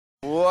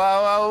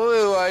Wow,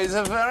 it's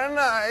a very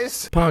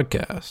nice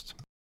podcast.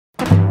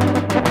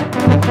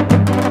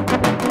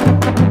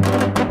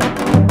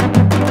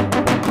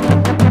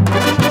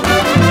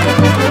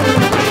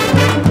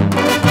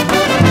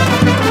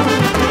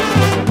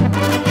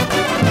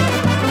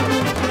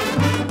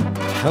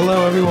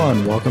 Hello,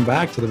 everyone. Welcome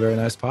back to the Very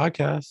Nice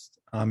Podcast.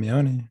 I'm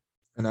Yoni.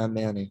 And I'm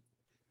Manny.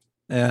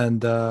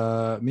 And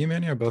me and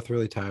Manny are both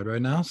really tired right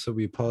now, so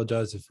we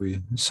apologize if we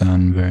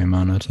sound very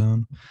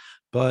monotone.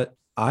 But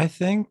I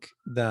think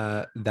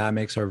that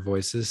makes our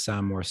voices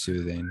sound more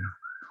soothing.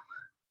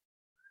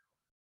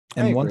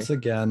 And once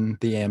again,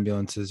 the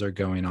ambulances are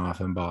going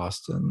off in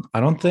Boston. I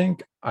don't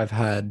think I've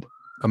had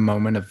a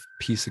moment of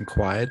peace and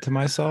quiet to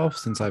myself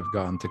since I've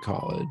gone to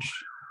college.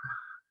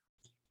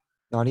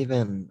 Not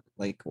even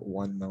like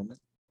one moment.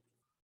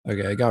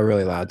 Okay, it got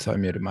really loud, so I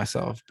muted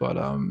myself. But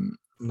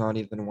not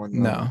even one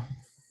moment.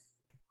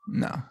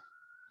 No.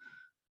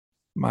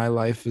 My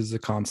life is a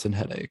constant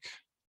headache.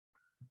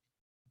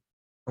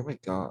 Oh my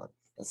God,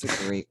 that's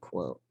a great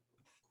quote.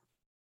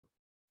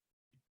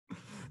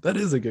 That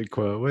is a good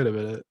quote. Wait a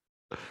minute.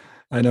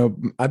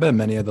 I bet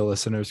many of the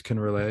listeners can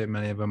relate.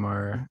 Many of them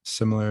are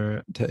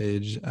similar to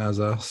age as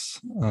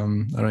us. I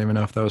don't even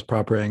know if that was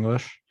proper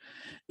English.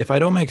 If I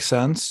don't make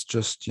sense,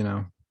 just,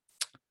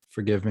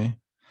 forgive me.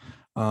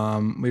 We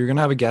were going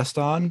to have a guest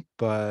on,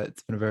 but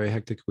it's been a very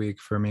hectic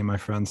week for me and my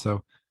friend.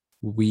 So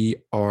we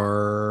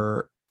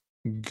are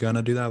going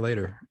to do that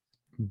later.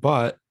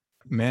 But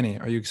Manny,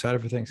 are you excited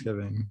for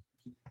Thanksgiving?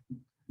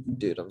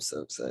 Dude, I'm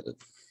so excited.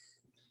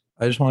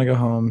 I just want to go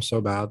home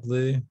so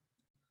badly.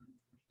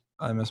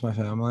 I miss my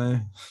family.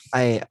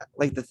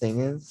 The thing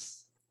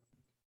is,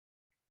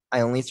 I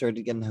only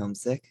started getting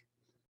homesick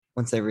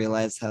once I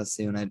realized how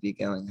soon I'd be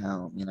going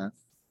home,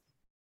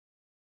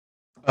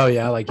 Oh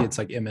yeah, like it's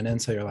like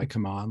imminent. So you're like,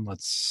 come on,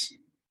 let's.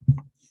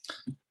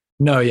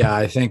 No, yeah,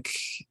 I think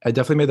I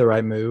definitely made the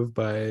right move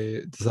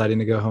by deciding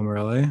to go home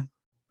early.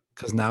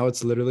 Because now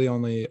it's literally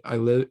only I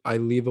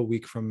leave a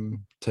week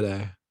from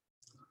today.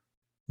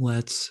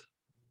 Let's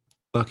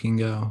fucking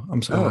go.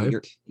 I'm so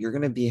hyped. You're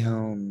gonna be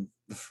home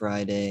the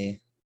Friday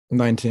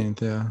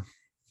 19th, yeah.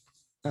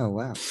 Oh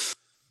wow. Let's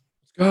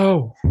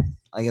go.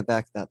 I get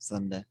back that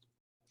Sunday.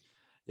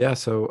 Yeah,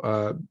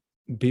 so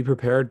be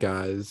prepared,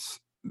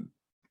 guys.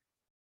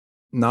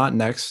 Not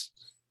next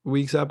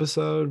week's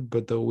episode,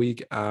 but the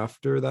week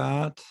after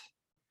that,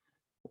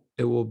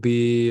 it will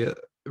be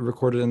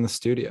recorded in the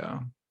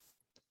studio.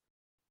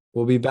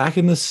 We'll be back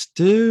in the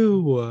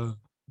stew.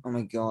 Oh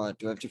my God,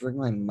 do I have to bring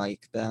my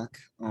mic back?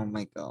 Oh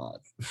my God.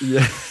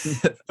 Yeah.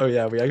 Oh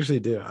yeah, we actually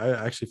do.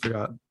 I actually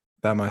forgot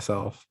that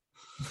myself.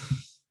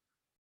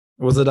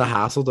 Was it a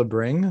hassle to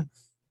bring?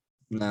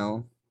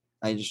 No,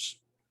 I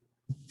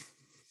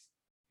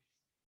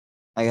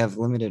have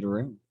limited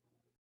room.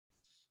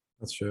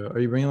 That's true. Are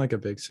you bringing like a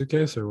big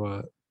suitcase or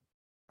what?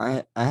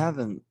 I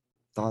haven't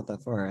thought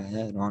that far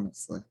ahead,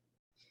 honestly.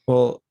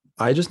 Well,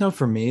 I just know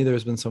for me,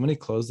 there's been so many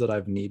clothes that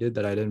I've needed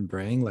that I didn't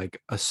bring,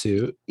 like a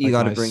suit. You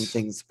got to bring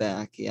things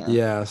back, yeah.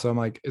 Yeah, so I'm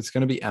like, it's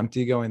gonna be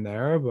empty going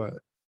there, but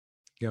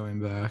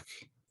going back.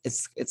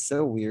 It's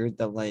so weird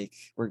that like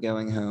we're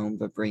going home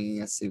but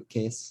bringing a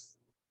suitcase.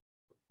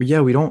 But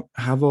yeah, we don't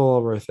have all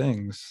of our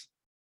things.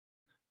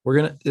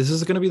 This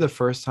is gonna be the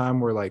first time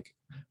we're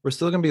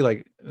still gonna be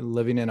like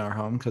living in our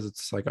home because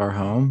it's like our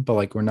home, but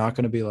like we're not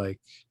gonna be like,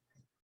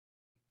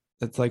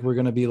 it's like we're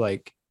gonna be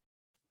like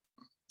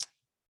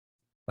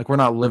we're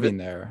not living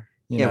there,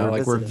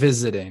 we're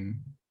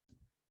visiting.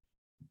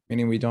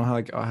 Meaning we don't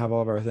have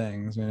all of our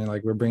things. Meaning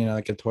like we're bringing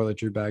like a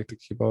toiletry bag to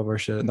keep all of our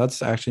shit. And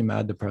that's actually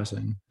mad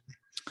depressing.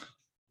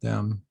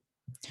 Damn.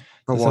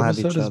 But we'll have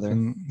each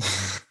other.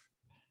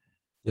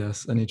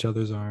 Yes, in each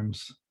other's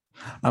arms.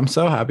 I'm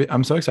so happy.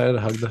 I'm so excited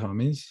to hug the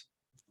homies.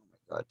 Oh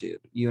my God, dude.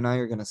 You and I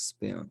are gonna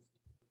spoon.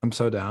 I'm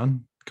so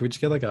down. Can we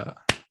just get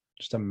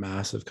just a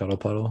massive cuddle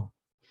puddle?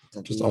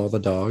 Just all the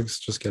dogs.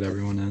 Just get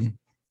everyone in.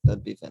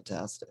 That'd be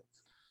fantastic.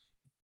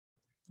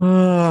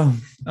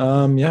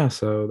 Yeah,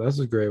 so that's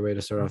a great way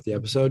to start off the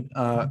episode.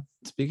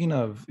 Speaking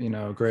of,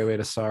 great way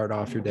to start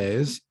off your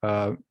days,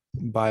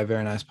 buy a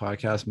Very Nice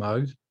Podcast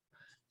mug.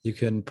 You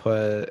can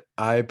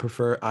I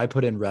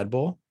put in Red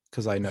Bull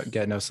because I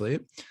get no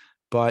sleep,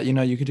 but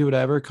you could do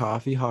whatever,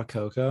 coffee, hot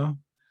cocoa.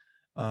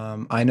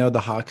 I know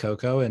the hot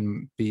cocoa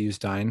in BU's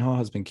dining hall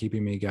has been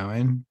keeping me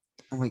going.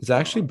 It's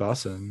actually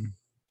bussin'.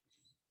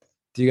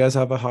 Do you guys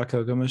have a hot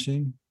cocoa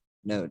machine?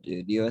 No,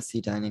 dude.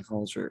 USC dining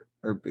halls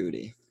are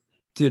booty.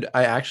 Dude,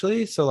 I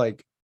actually, so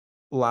like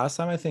last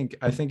time I think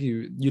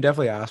you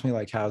definitely asked me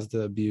like how's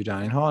the BU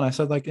dining hall, and I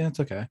said like it's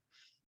okay,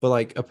 but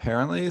like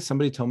apparently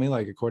somebody told me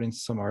like according to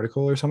some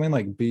article or something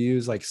like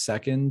BU's like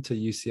second to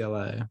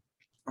UCLA.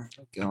 Oh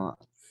my God.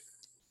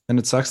 And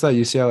it sucks that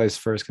UCLA is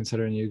first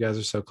considering you guys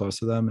are so close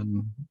to them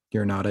and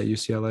you're not at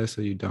UCLA,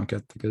 so you don't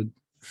get the good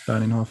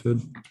dining hall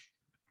food.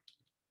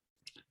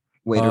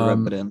 Way to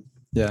rub it in.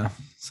 Yeah,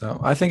 so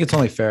I think it's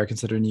only fair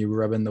considering you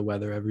rub in the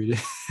weather every day,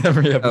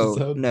 every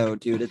episode. Oh no,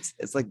 dude,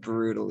 it's like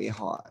brutally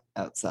hot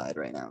outside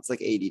right now. It's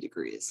like 80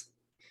 degrees.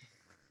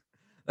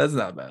 That's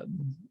not bad.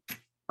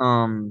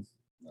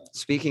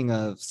 Speaking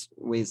of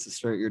ways to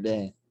start your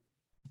day,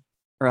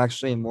 or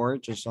actually more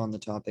just on the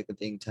topic of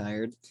being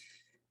tired.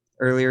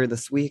 Earlier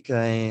this week,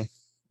 I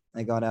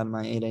got out of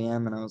my 8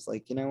 a.m. and I was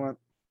like, you know what?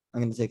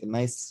 I'm going to take a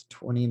nice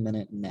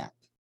 20-minute nap.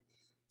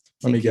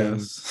 Let me Thinking-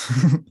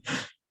 guess.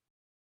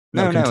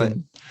 No,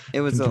 continue.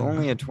 it was Continue.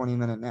 only a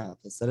 20-minute nap.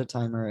 I set a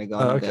timer. I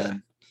got Oh, in okay.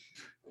 bed.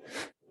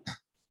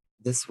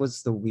 This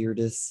was the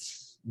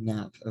weirdest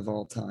nap of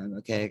all time.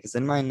 Okay, because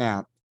in my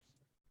nap,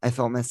 I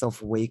felt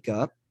myself wake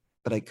up,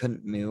 but I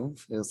couldn't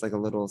move. It was like a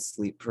little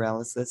sleep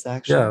paralysis,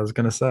 actually. Yeah, I was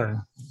gonna say.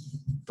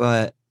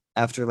 But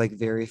after like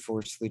very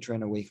forcefully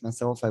trying to wake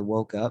myself, I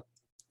woke up,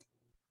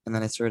 and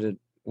then I started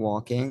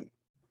walking,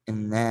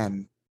 and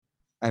then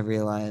I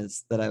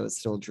realized that I was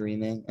still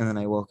dreaming, and then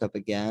I woke up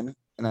again,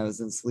 and I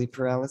was in sleep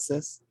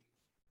paralysis.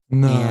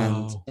 And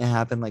No, it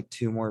happened like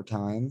 2 more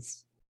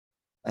times.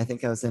 I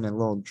think I was in a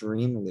little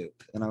dream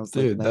loop, and I was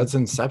dude, like, that's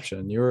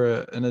Inception. You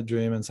were in a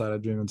dream inside a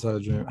dream inside a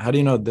dream. How do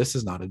you know this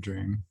is not a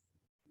dream?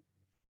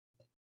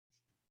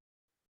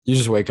 You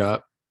just wake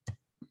up.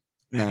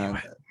 no,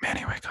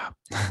 Manny, wake up.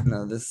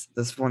 no, this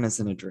one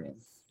isn't a dream.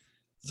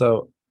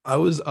 So I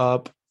was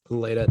up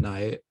late at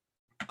night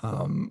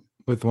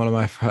with one of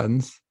my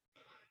friends,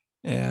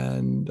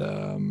 and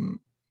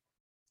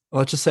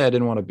let's just say I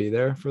didn't want to be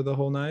there for the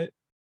whole night,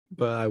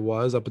 but I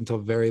was up until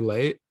very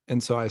late.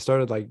 And so I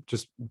started like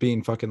just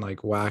being fucking like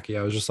wacky.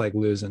 I was just like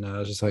losing it. I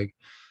was just like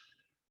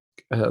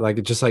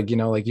just like, you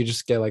know, like you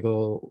just get like a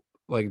little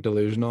like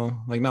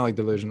delusional, like not like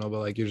delusional, but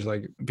like you're just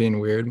like being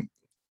weird. And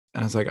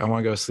I was like, I want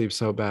to go to sleep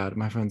so bad.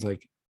 My friend's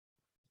like,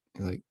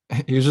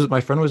 he was just,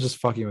 my friend was just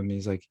fucking with me.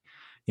 He's like,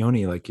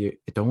 Yoni, like, you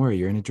don't worry,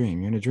 you're in a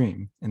dream, you're in a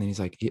dream. And then he's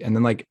like, and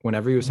then like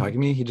whenever he was talking to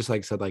me, he just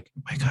like said like,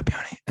 wake up,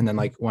 Yoni, and then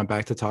like went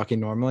back to talking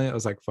normally. I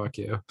was like, fuck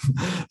you,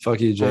 fuck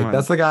you, Jake. my-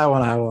 That's the guy I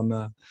want to have on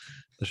the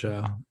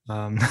show.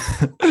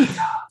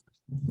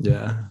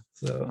 Yeah.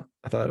 So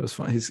I thought it was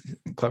fun. He's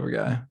a clever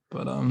guy,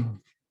 but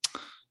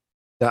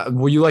that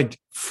were you like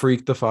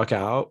freaked the fuck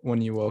out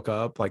when you woke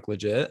up, like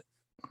legit?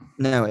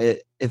 No,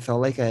 it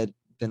felt like I had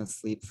been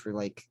asleep for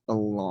like a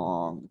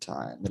long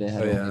time, but it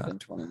had Oh, only yeah. been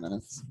 20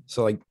 minutes.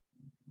 So like,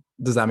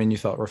 does that mean you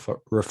felt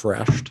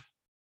refreshed?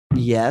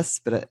 Yes,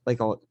 but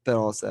but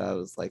also I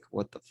was like,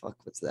 what the fuck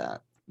was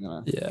that? You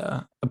know?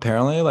 Yeah.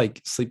 Apparently,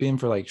 like sleeping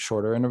for like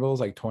shorter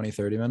intervals, like 20,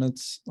 30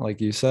 minutes,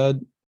 like you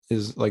said,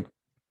 is like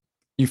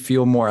you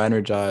feel more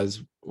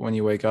energized when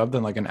you wake up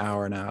than like an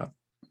hour nap.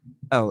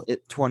 Oh,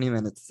 20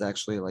 minutes is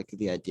actually like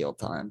the ideal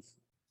time.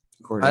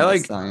 According I to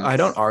like, science. I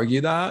don't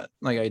argue that.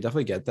 Like, I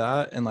definitely get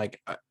that. And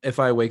like, if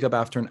I wake up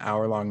after an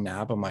hour long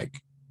nap, I'm like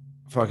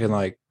fucking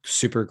like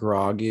super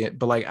groggy.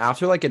 But like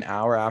after like an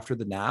hour after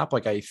the nap,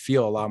 like I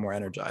feel a lot more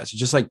energized. It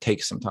just like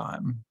takes some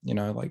time, you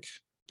know, like,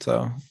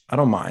 so I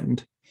don't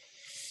mind.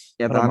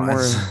 Yeah, I but don't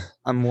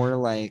I'm mind. more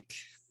like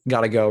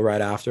Gotta go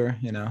right after,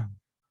 you know.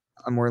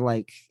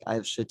 I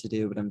have shit to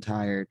do, but I'm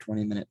tired.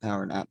 20-minute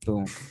power nap.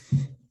 Boom.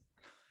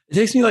 It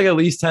takes me like at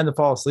least 10 to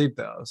fall asleep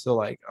though. So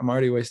like I'm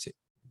already wasting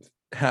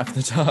half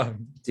the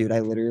time. Dude, I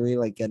literally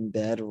like get in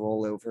bed,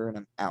 roll over, and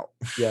I'm out.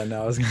 Yeah,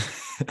 no, I was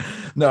gonna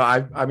no,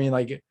 I mean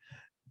like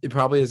it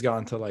probably has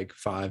gone to like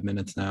 5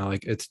 minutes now.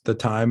 Like it's the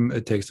time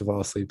it takes to fall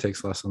asleep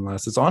takes less and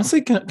less. It's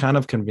honestly kind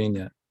of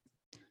convenient.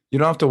 You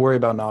don't have to worry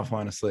about not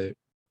falling asleep.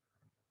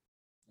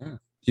 Yeah.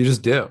 You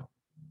just do.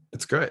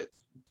 It's great.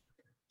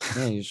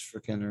 Yeah, you just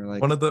freaking are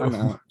like, One of the I'm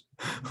out.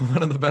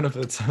 one of the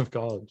benefits of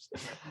college.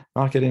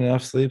 Not getting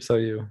enough sleep, so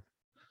you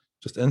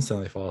just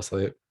instantly fall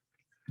asleep.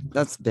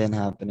 That's been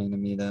happening to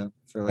me though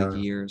for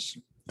like years.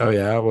 Oh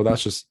yeah, well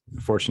that's just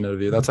fortunate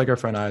of you. That's like our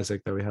friend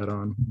Isaac that we had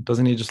on.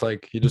 Doesn't he just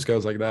like he just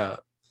goes like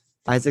that?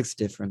 Isaac's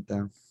different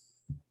though,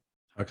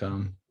 How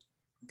come?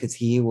 because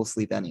he will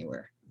sleep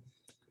anywhere.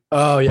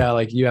 Oh yeah,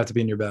 like you have to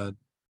be in your bed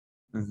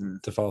Hmm.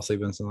 to fall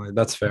asleep instantly.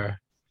 That's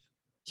fair.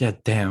 Yeah,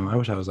 damn. I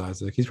wish I was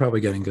Isaac. He's probably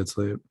getting good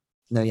sleep.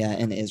 No, yeah,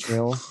 in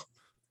Israel,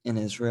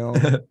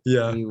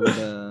 Yeah. we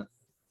would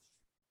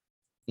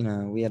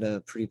we had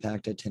a pretty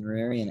packed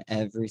itinerary, and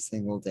every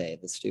single day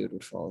this dude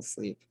would fall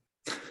asleep,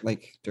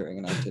 like during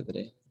an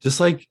activity. Just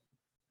like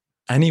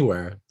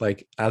anywhere.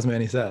 Like as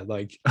Manny said,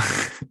 like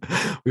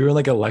we were in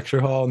like a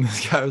lecture hall and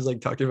this guy was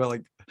like talking about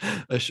like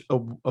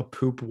a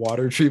poop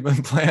water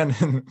treatment plan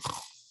and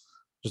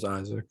just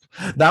Isaac.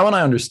 That one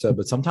I understood,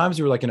 but sometimes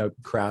you were like in a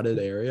crowded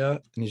area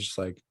and he's just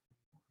like,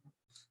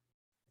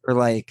 Or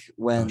like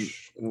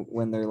 "Hush."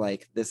 when they're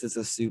like, "This is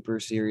a super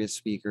serious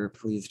speaker.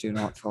 Please do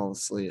not fall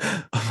asleep."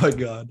 Oh my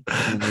god.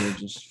 And then he would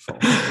just fall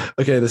asleep.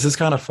 Okay, this is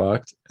kind of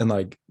fucked and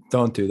like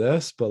don't do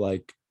this, but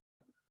like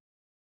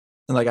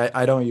and like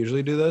I don't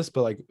usually do this,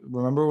 but like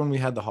remember when we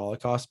had the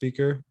Holocaust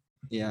speaker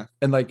Yeah.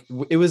 and like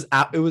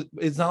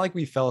it's not like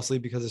we fell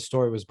asleep because the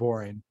story was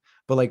boring,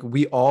 but like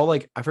we all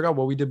like I forgot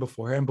what we did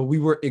beforehand, but we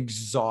were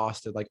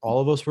exhausted. Like all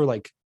of us were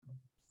like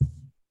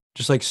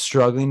just like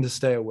struggling to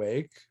stay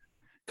awake.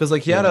 Because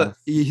like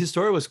his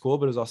story was cool,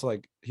 but it was also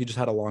like he just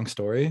had a long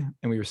story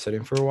and we were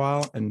sitting for a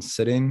while and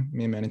sitting,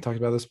 me and Manny talked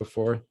about this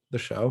before the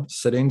show,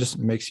 sitting just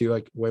makes you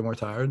like way more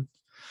tired.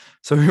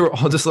 So we were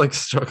all just like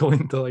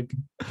struggling to like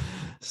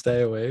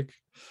stay awake.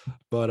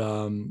 But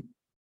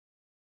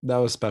that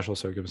was special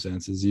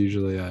circumstances.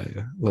 Usually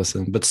I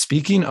listen. But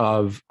speaking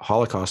of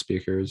Holocaust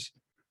speakers,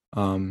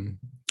 I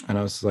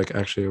know it's like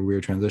actually a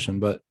weird transition,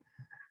 but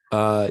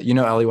you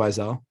know Elie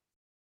Wiesel,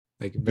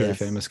 like very Yes.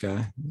 famous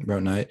guy,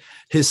 wrote Night.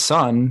 His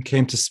son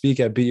came to speak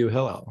at BU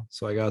Hillel,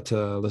 so I got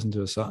to listen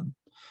to his son.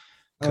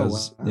 Oh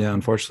Because wow. yeah,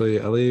 unfortunately,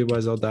 Elie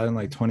Wiesel died in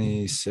like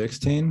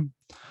 2016.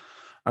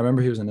 I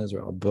remember he was in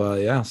Israel, but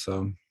yeah,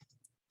 so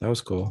that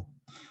was cool.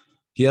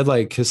 He had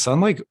like his son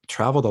like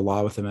traveled a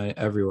lot with him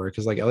everywhere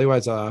because like Elie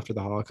Wiesel after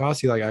the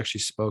Holocaust, he like actually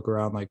spoke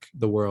around like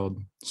the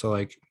world. So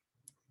like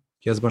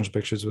he has a bunch of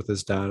pictures with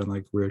his dad in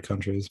like weird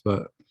countries,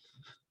 but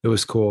it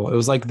was cool. It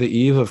was like the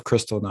eve of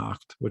Kristallnacht,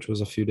 which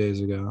was a few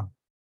days ago.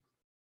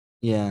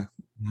 Yeah.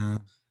 Yeah.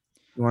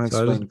 You want to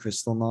So I just explain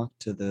Kristallnacht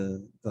to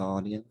the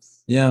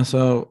audience? yeah,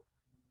 so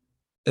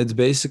it's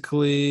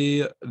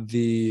basically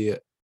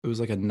it was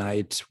like a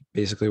night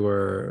basically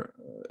where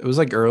it was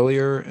like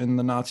earlier in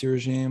the Nazi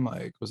regime,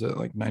 like was it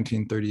like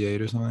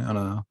 1938 or something? I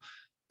don't know.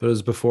 But it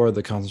was before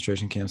the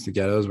concentration camps, the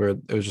ghettos, where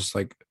it was just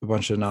like a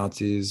bunch of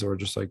Nazis or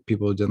just like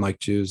people who didn't like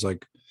Jews,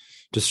 like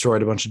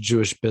destroyed a bunch of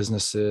Jewish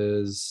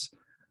businesses.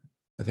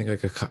 I think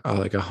like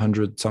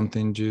 100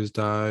 something Jews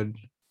died.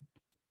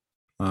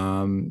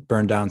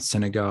 Burned down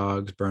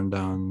synagogues, burned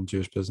down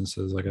Jewish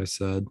businesses, like I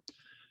said.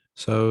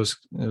 So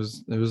it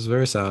was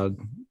very sad.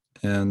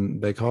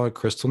 And they call it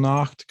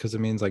Kristallnacht because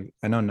it means like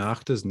I know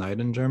Nacht is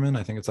night in German.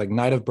 I think it's like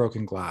night of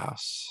broken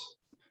glass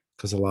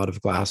because a lot of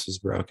glass was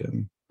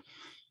broken.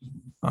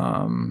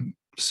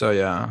 So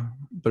yeah,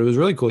 but it was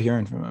really cool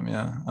hearing from him.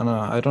 Yeah.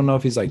 I don't know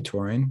if he's like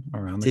touring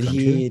around the Did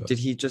country, he but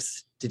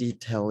did he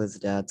tell his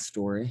dad's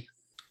story?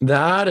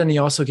 that and he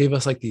also gave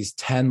us like these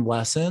 10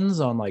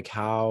 lessons on like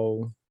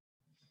how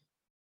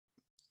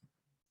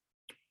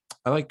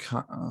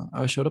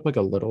I showed up like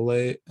a little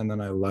late and then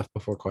I left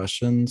before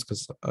questions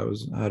because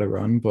I had to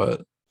run,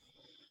 but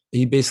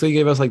he basically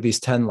gave us like these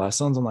 10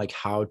 lessons on like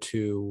how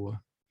to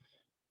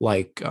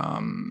like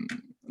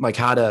like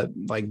how to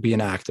like be an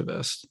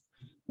activist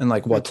and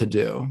like what to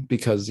do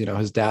because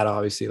his dad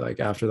obviously like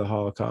after the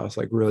Holocaust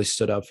like really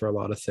stood up for a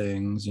lot of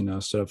things,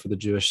 stood up for the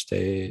Jewish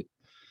state,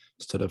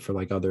 stood up for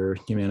like other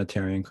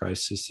humanitarian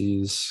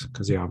crises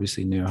because he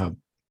obviously knew how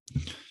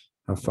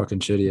fucking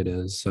shitty it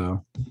is.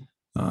 So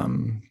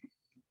um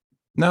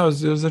no,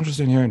 it was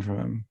interesting hearing from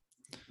him.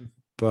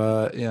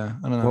 But yeah,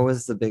 I don't What know.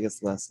 was the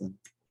biggest lesson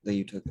that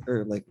you took,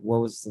 or like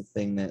what was the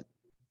thing that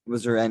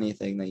was there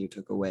anything that you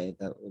took away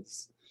that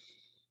was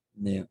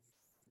new?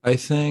 I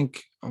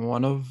think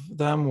one of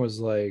them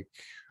was like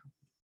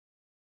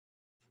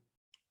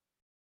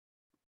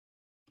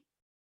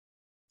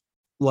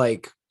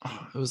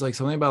it was like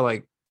something about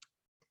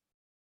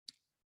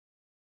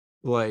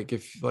like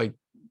if like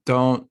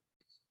don't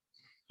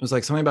it was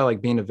like something about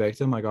like being a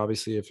victim, like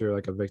obviously if you're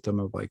like a victim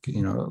of like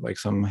like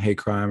some hate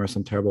crime or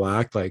some terrible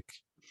act, like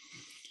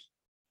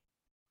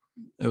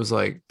it was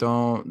like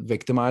don't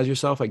victimize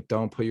yourself, like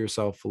don't put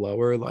yourself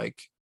lower,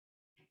 like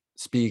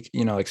speak,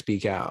 like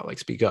speak out, like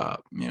speak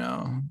up,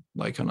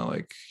 like kind of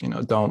like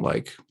don't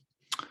like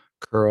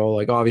curl,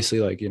 like obviously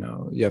like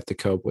you have to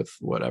cope with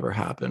whatever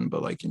happened,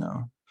 but like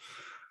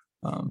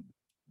um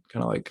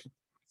kind of like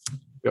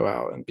go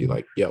out and be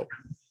like, yo,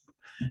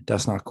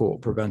 that's not cool,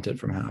 prevent it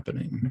from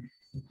happening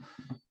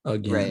Right,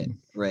 again.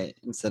 right.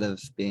 Instead of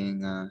saying,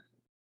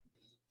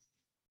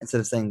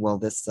 "Well,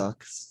 this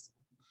sucks.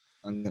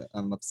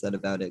 I'm upset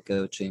about it.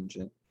 Go change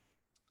it."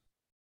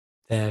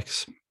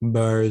 X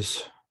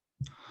bars.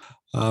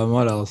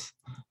 What else?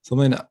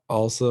 Something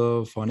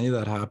also funny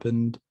that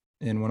happened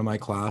in one of my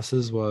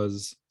classes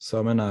was so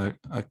I'm in a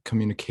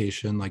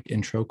communication like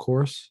intro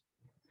course,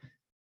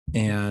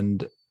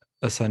 and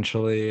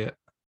essentially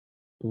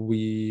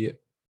we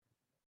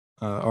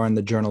are in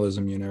the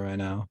journalism unit right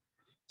now.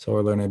 So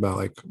we're learning about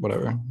like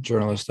whatever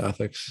journalist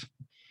ethics.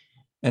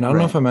 And I don't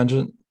know if Right.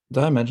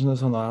 did I mention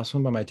this on the last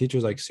one, but my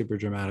teacher's like super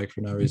dramatic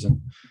for no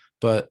reason.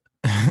 But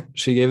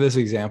she gave this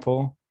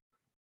example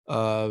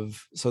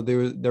of so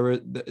this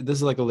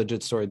is like a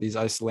legit story. These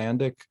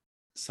Icelandic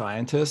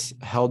scientists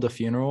held a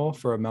funeral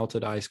for a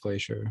melted ice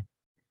glacier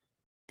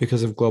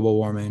because of global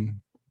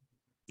warming.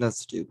 That's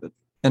stupid.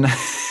 And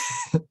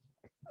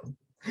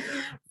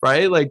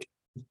right, like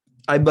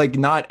I'm like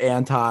not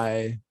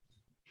anti.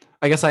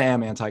 I guess I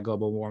am anti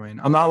global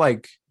warming. I'm not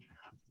like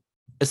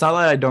it's not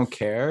that I don't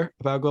care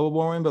about global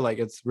warming, but like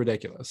it's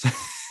ridiculous.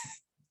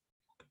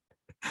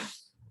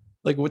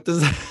 Like what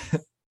does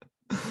that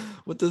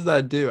what does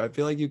that do? I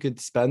feel like you could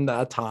spend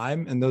that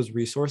time and those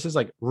resources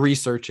like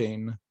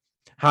researching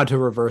how to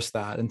reverse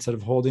that instead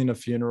of holding a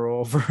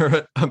funeral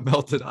for a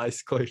melted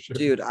ice glacier.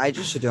 Dude, I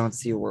just don't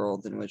see a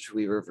world in which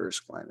we reverse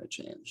climate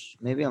change.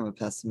 Maybe I'm a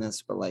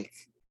pessimist, but like,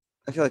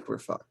 I feel like we're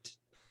fucked.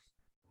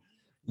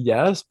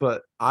 Yes,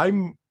 but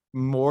I'm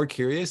more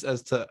curious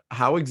as to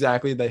how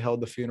exactly they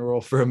held the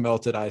funeral for a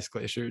melted ice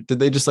glacier. Did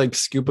they just like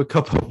scoop a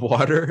cup of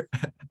water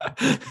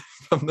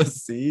from the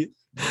sea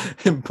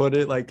and put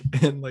it like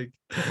in like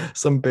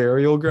some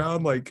burial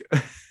ground? Like,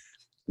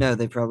 No,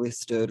 they probably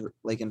stood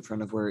like in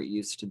front of where it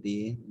used to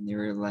be, and they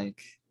were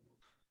like,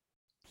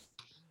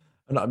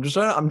 No, I'm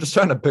just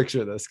trying to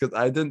picture this because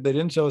they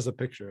didn't show us a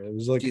picture. It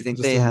was like Do you think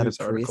just they a had a news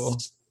article.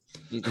 priest?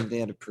 Do you think they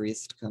had a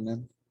priest come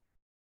in?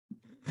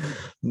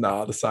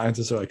 No, the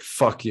scientists are like,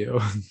 fuck you,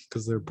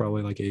 because they're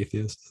probably like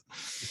atheists.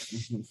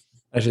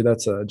 Actually,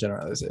 that's a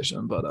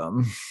generalization, but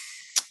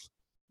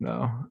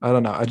no, I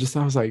don't know. I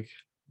was like,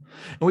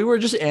 and we were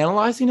just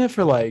analyzing it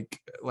for like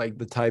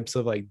the types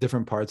of like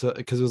different parts of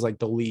because it was like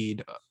the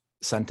lead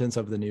sentence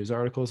of the news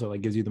article, so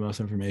like gives you the most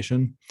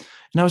information.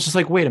 And I was just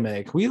like, wait a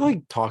minute, can we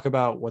like talk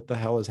about what the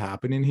hell is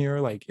happening here?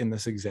 Like in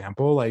this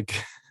example, like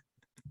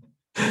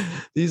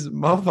these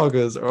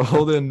motherfuckers are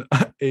holding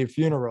a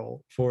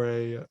funeral for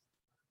a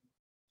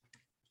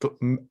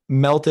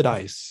melted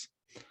ice.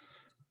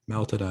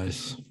 Melted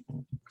ice.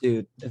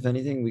 Dude, if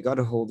anything, we got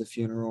to hold a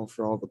funeral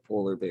for all the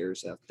polar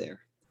bears out there.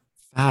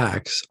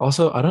 Facts.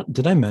 Also,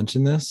 did I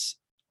mention this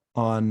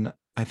on,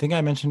 I think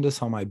I mentioned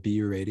this on my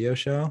BU radio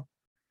show,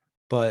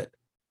 but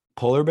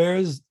polar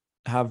bears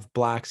have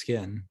black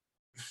skin.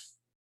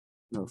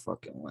 No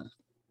fucking way.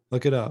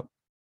 Look it up.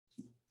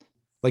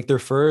 Like their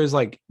fur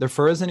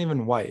isn't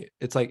even white.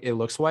 It's like it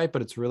looks white,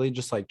 but it's really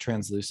just like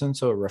translucent,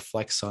 so it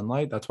reflects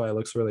sunlight. That's why it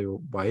looks really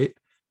white.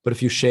 But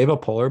if you shave a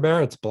polar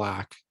bear, it's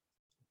black.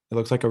 It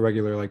looks like a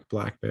regular like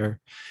black bear.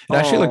 It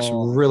actually looks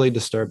Oh. really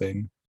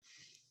disturbing.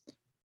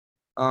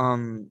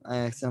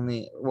 I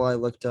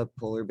looked up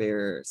polar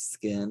bear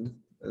skin.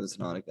 It was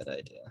not a good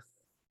idea.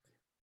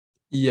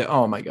 Yeah.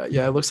 Oh my god.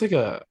 Yeah. It looks like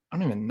I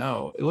don't even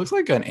know. It looks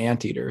like an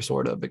anteater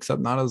sort of,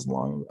 except not as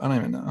long. I don't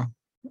even know.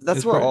 That's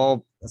It's what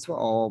pretty- that's what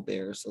all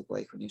bears look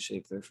like when you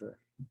shave their fur.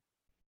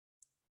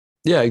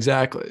 Yeah,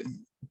 exactly.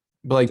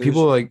 But like There's-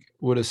 people like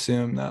would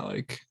assume that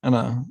like I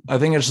don't know. I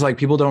think it's just like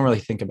people don't really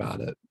think about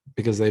it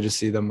because they just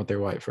see them with their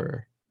white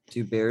fur.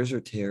 Dude, bears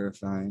are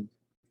terrifying.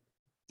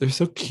 They're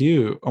so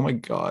cute. Oh my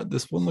god.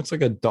 This one looks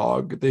like a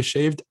dog. They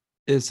shaved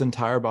its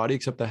entire body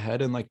except the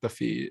head and like the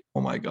feet.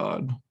 Oh my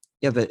god.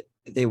 Yeah, but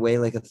they weigh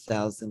like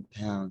 1,000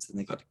 pounds and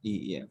they could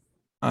eat you.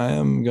 I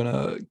am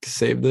gonna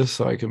save this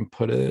so I can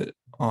put it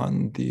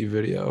on the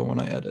video when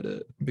I edit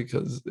it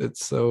because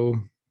it's so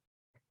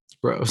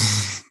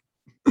gross.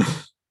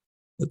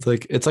 It's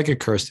like a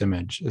cursed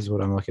image is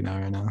what I'm looking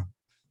at right now.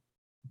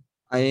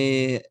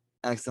 I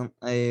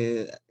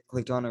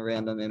clicked on a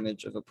random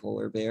image of a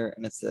polar bear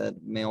and it said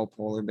male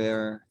polar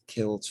bear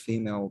kills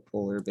female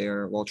polar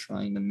bear while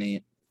trying to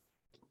mate.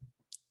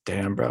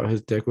 Damn, bro,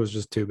 his dick was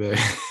just too big.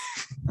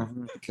 Oh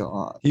my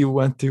god. He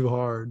went too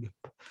hard.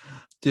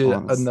 Dude,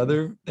 Honestly.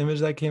 another image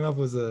that came up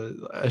was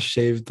a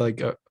shaved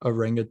like a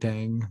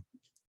orangutan.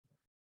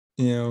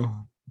 You know,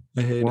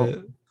 I hate Well-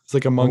 it. It's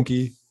like a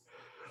monkey.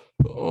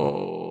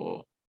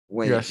 Oh,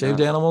 Wait, yeah, shaved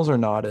no. animals are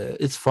not it.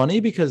 It's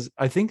funny because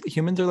I think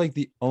humans are like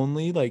the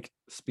only like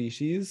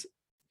species,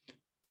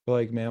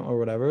 like mammal or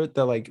whatever,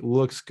 that like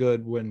looks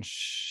good when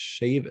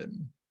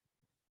shaven.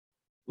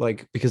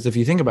 Like because if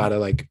you think about it,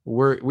 like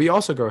we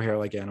also grow hair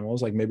like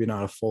animals, like maybe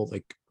not a full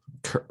like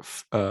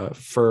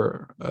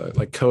fur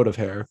like coat of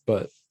hair,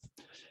 but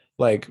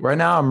like right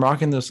now I'm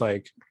rocking this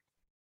like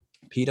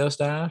pedo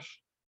stash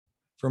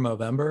for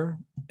Movember,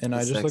 and I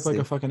It's just look like a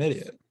sexy. fucking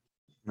idiot.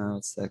 No,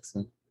 it's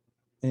sexy.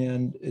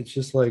 And it's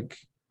just like,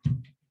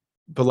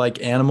 but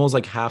like animals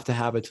like have to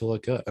have it to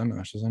look good. I don't know,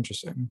 it's just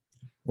interesting.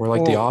 We're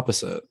like the Well-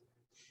 opposite.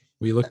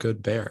 We look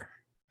good bare.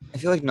 I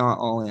feel like not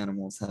all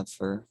animals have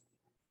fur.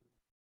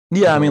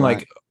 Yeah, I mean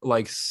Otherwise-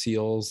 like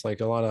seals,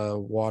 like a lot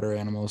of water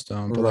animals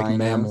don't, but like Rhinos.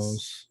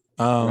 mammals.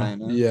 Oh,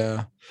 Rhinos.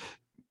 yeah.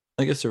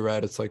 I guess you're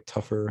right. It's like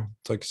tougher.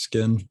 It's like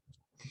skin.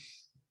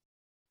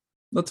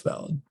 That's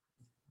valid.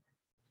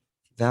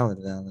 Valid.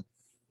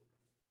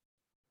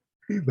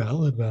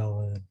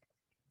 Valid.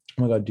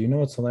 Oh my god, do you know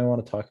what something I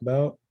want to talk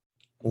about?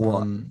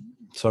 What?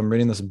 So I'm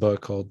reading this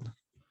book called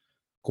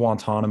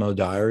Guantanamo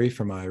Diary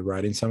for my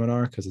writing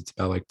seminar because it's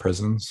about like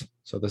prisons.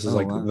 So this is Oh,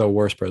 like wow. the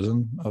worst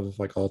prison of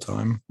like all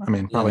time. I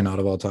mean, probably Yeah. not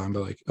of all time,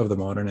 but like of the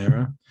modern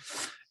era.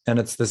 And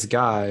it's this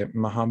guy,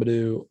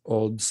 Mohamedou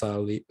Ould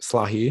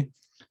Slahi.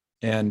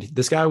 And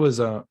this guy was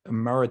a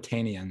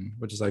Mauritanian,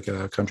 which is like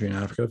a country in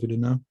Africa, if you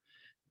didn't know.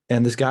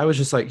 And this guy was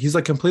just like, he's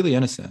like completely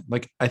innocent.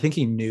 Like, I think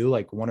he knew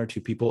like one or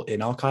two people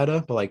in Al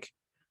Qaeda, but like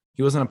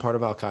he wasn't a part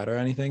of Al Qaeda or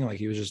anything. Like,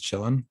 he was just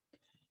chilling,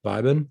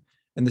 vibing.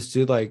 And this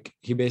dude, like,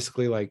 he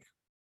basically, like,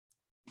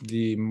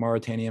 the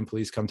Mauritanian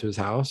police come to his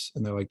house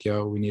and they're like,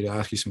 yo, we need to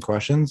ask you some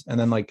questions. And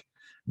then, like,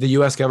 the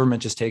US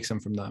government just takes him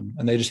from them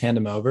and they just hand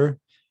him over.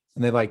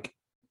 And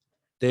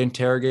they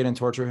interrogate and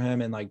torture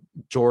him in like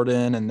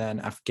Jordan and then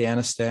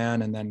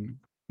Afghanistan, and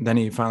then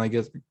he finally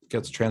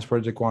gets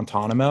transported to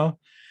Guantanamo.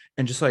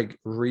 And just like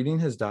reading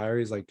his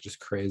diary is like just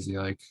crazy.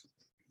 Like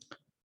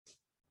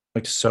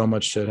so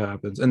much shit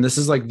happens. And this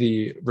is like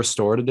the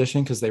restored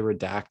edition because they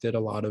redacted a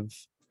lot of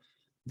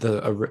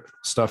the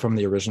stuff from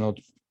the original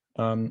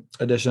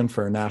edition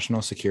for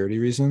national security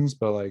reasons.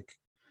 But like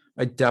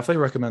I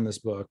definitely recommend this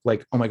book.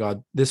 Like, oh my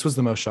god, this was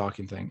the most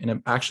shocking thing. And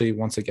it actually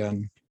once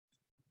again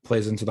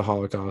plays into the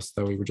Holocaust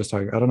that we were just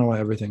talking. I don't know why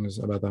everything is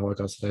about the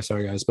Holocaust today.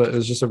 Sorry guys, but it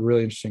was just a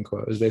really interesting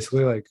quote. It was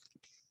basically like,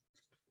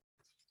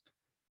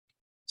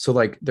 so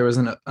like there was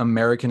an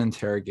American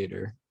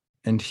interrogator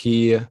and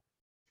he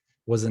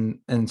wasn't,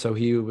 and so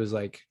he was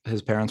like,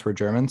 his parents were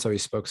German, so he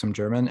spoke some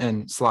German,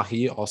 and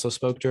Slahi also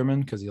spoke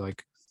German because he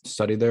like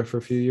studied there for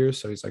a few years,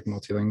 so he's like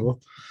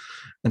multilingual.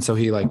 And so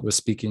he like was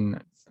speaking,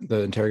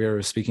 the interrogator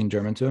was speaking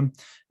German to him,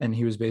 and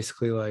he was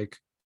basically like,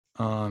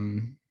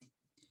 um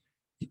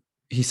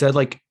he said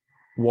like,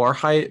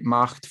 Wahrheit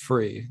macht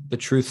free, the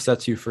truth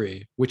sets you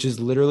free, which is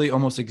literally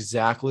almost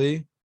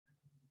exactly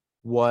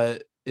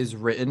what is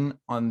written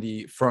on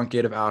the front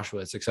gate of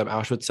Auschwitz, except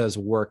Auschwitz says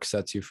work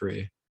sets you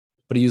free.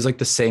 But he used like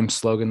the same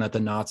slogan that the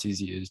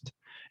Nazis used.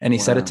 And he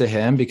said it Wow. to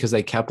him because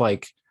they kept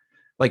like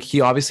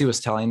he obviously was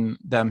telling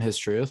them his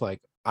truth. Like,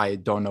 I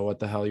don't know what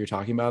the hell you're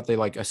talking about. They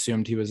like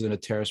assumed he was in a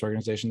terrorist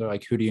organization. They're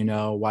like, who do you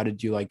know? Why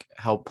did you like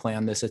help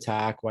plan this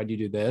attack? Why do you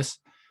do this?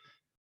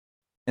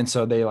 And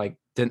so they like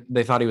didn't,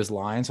 they thought he was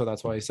lying. So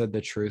that's why he said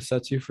the truth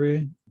sets you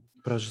free.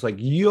 But I was just like,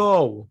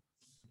 yo,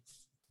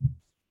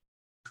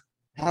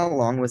 How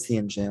long was he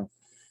in jail?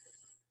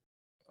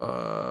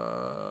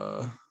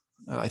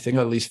 I think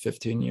at least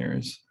 15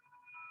 years.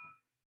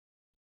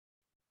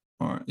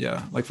 Or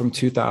yeah, like from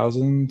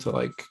 2000 to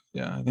like,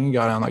 yeah, I think he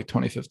got out in like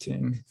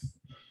 2015,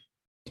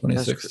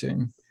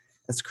 2016.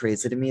 That's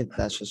crazy to me.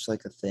 That's just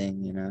like a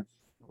thing, you know?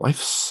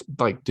 Life's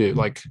like, dude,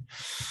 like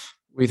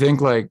we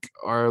think like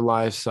our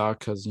lives suck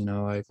because, you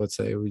know, like let's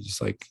say we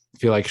just like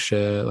feel like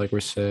shit, like we're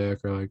sick,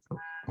 or like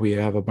we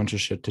have a bunch of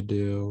shit to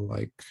do.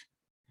 Like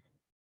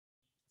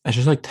it's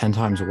just like 10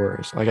 times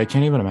worse. Like I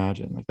can't even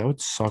imagine. Like that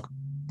would suck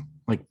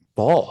like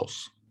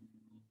balls.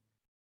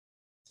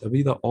 That'd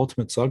be the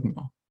ultimate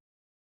sugmo.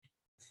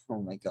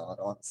 Oh my god,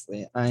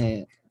 honestly.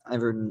 I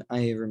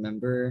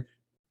remember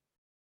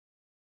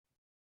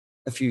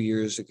a few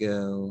years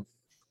ago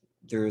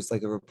there was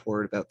like a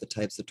report about the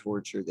types of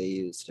torture they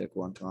used at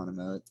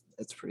Guantanamo.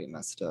 It's pretty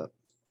messed up.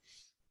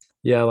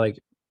 Yeah, like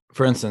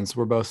for instance,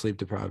 we're both sleep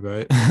deprived,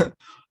 right?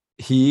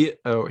 He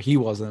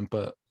wasn't,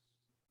 but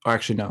or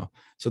actually no.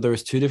 So there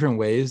was two different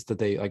ways that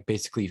they like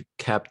basically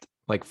kept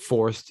like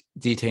forced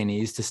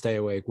detainees to stay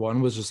awake.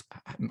 One was just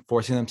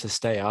forcing them to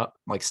stay up,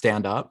 like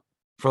stand up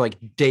for like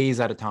days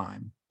at a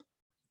time,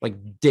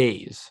 like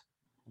days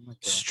Oh my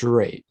god.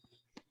 straight.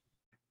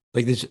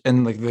 Like this,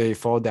 and like they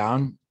fall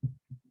down,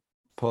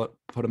 put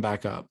them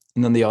back up.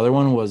 And then the other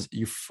one was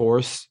you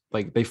force,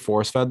 like they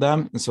force fed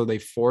them, and so they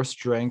force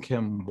drank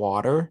him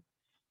water,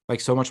 like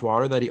so much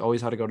water that he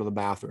always had to go to the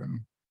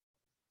bathroom.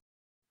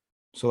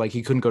 So like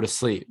he couldn't go to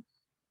sleep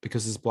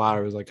because his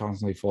bladder was like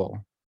constantly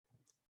full,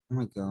 Oh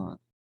my god.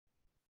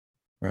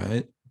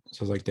 right?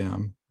 So I was like,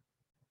 damn.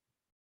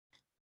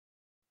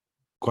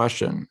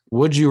 Question: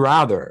 would you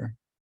rather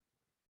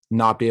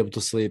not be able to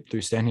sleep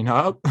through standing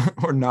up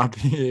or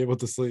not be able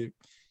to sleep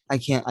I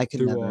could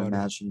through never water?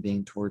 imagine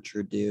being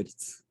tortured, dude.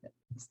 It's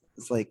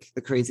like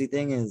the crazy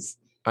thing is,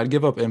 I'd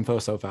give up info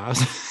so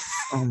fast.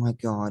 oh my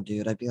god,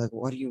 dude. I'd be like,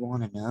 what do you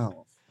want to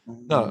know? Oh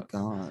my No,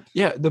 god.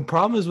 yeah, the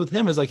problem is with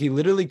him is like he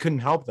literally couldn't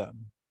help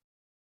them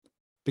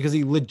because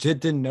he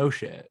legit didn't know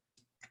shit.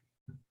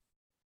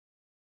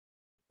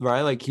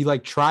 Right? Like he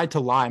like tried to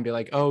lie and be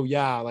like, "Oh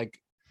yeah, like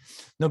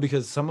no,"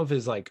 because some of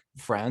his like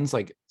friends,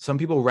 like some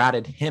people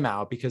ratted him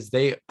out because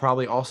they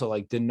probably also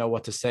like didn't know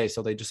what to say,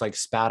 so they just like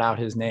spat out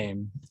his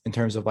name in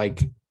terms of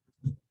like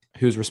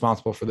who's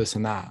responsible for this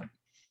and that.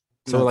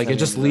 So That's like how it you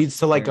just ended up leads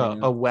to like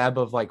clearing a him. web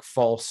of like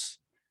false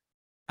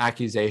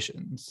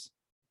accusations.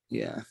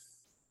 Yeah.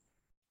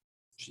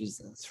 It's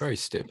Jesus. very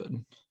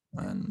stupid.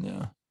 And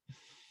yeah.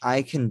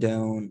 I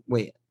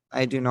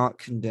do not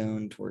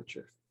condone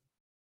torture.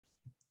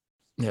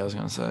 Yeah, I was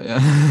gonna say,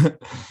 yeah.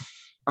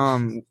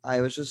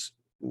 I was just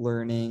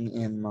learning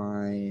in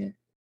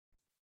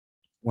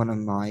one of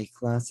my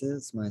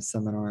classes, my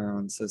seminar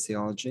on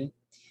sociology.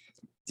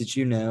 Did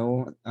you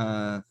know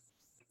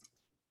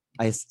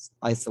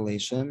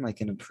isolation,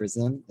 like in a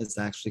prison, is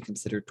actually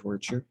considered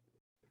torture?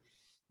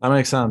 That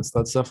makes sense.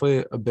 That's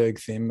definitely a big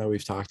theme that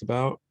we've talked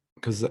about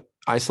because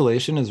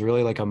isolation is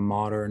really like a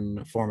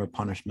modern form of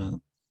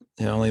punishment.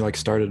 It only like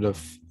started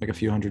like a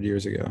few hundred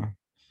years ago.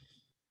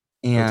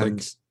 So it's like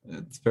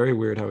And it's very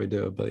weird how we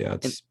do it, but yeah, in,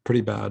 it's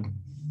pretty bad.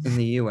 in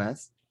the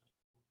US,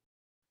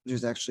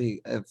 there's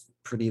actually a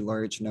pretty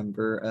large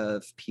number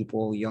of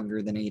people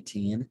younger than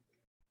 18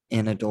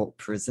 in adult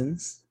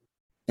prisons,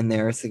 and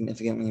they're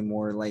significantly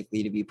more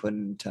likely to be put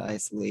into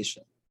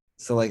isolation.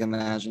 So, like,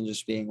 imagine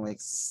just being like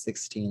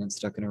 16 and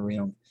stuck in a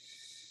room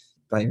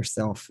by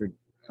yourself for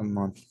a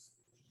month.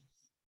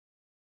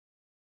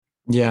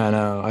 Yeah, I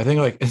know. I think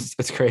like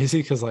it's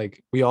crazy because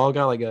like we all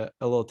got like a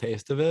little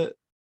taste of it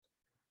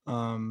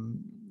um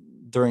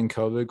during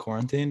COVID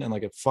quarantine, and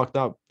like it fucked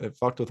up. It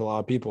fucked with a lot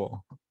of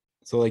people.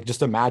 So like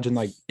just imagine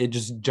like it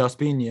just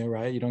being you,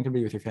 right? You don't get to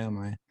be with your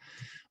family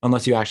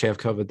unless you actually have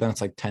COVID. Then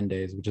it's like 10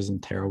 days, which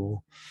isn't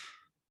terrible.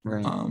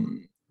 Right.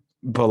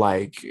 But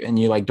like, and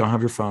you like don't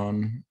have your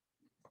phone,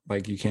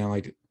 like you can't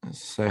like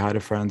say hi to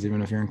friends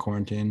even if you're in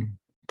quarantine.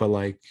 But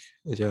like,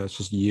 yeah, it's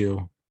just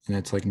you, and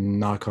it's like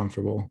not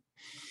comfortable.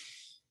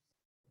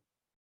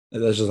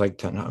 That's just like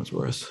 10 times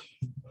worse.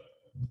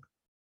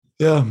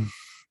 Yeah.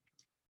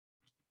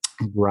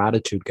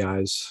 Gratitude,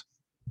 guys.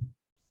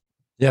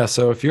 Yeah.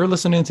 So if you're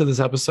listening to this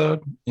episode,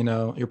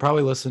 you're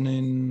probably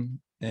listening,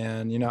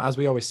 and as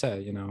we always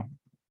say,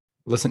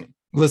 listening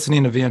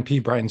to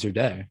VNP brightens your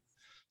day.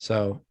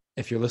 So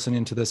if you're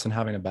listening to this and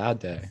having a bad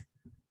day,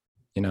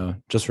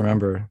 just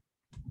remember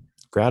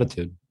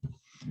gratitude.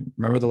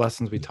 Remember the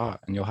lessons we taught,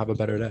 and you'll have a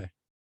better day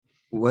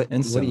What do you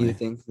instantly.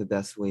 think the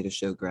best way to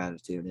show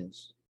gratitude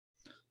is?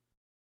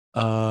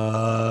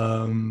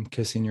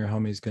 Kissing your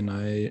homies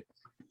goodnight,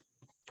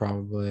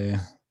 probably.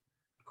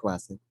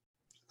 Classic.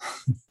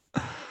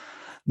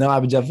 No, I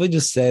would definitely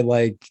just say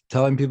like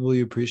telling people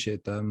you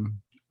appreciate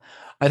them.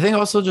 I think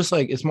also just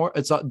like it's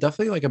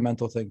definitely like a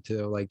mental thing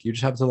too. Like you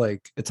just have to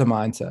like it's a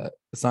mindset.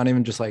 It's not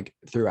even just like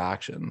through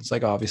actions.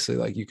 Like obviously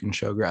like you can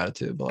show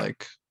gratitude, but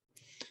like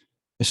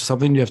it's just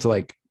something you have to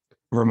like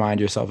remind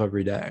yourself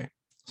every day.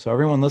 So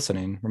everyone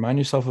listening, remind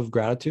yourself of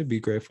gratitude, be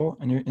grateful,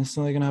 and you're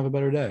instantly gonna have a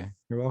better day.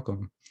 You're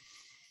welcome.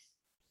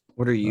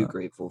 What are you Uh,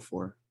 grateful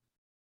for?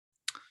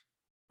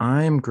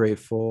 I'm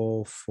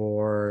grateful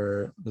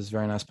for this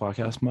very nice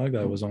podcast mug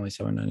that was only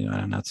 $7.99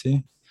 on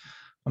Etsy.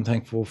 I'm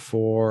thankful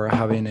for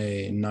having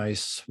a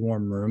nice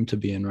warm room to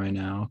be in right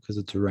now because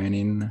it's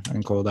raining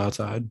and cold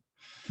outside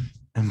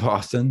in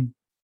Boston.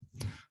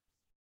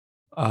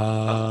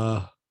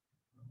 Uh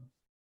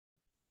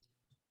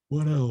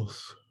what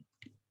else?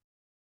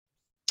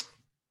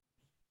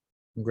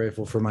 I'm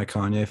grateful for my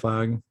Kanye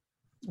flag,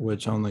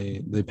 which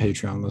only the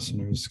Patreon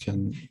listeners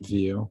can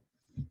view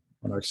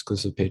on our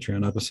exclusive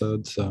Patreon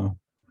episode. So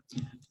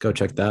go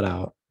check that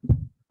out.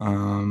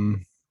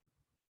 Um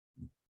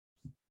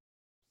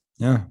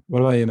yeah. What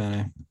about you,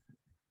 Manny?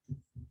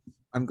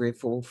 I'm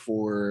grateful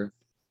for.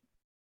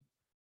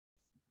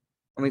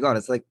 Oh my God,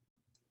 it's like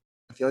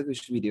I feel like we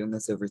should be doing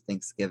this over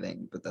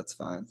Thanksgiving, but that's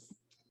fine.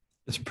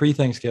 It's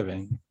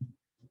pre-Thanksgiving.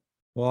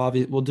 Well,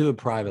 we'll do it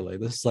privately.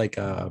 This is like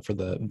for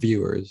the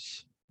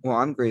viewers. Well,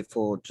 I'm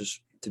grateful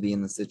just to be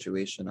in the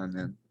situation I'm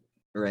in,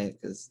 right?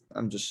 Because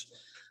I'm just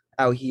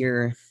out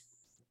here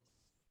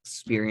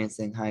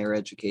experiencing higher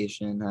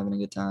education, having a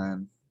good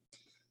time,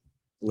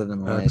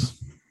 living life.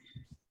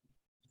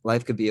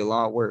 Life could be a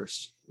lot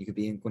worse. You could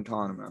be in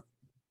Guantanamo.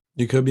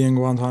 You could be in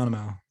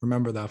Guantanamo.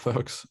 Remember that,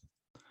 folks.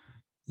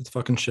 It's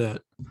fucking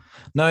shit.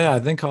 No, yeah, I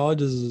think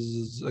college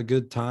is a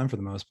good time for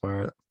the most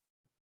part.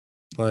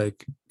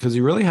 Like, because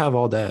you really have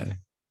all day.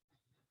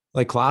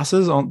 Like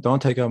classes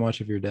don't take up much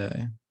of your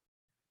day.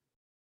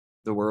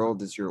 The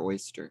world is your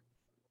oyster.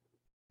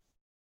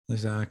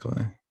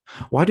 Exactly.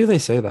 Why do they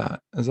say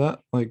that? Is that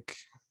like,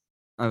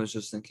 I was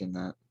just thinking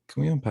that.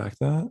 can we unpack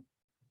that?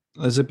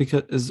 Is it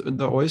because is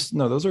the oyster?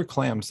 No, those are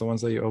clams, the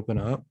ones that you open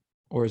up,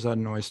 or is that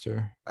an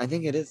oyster? I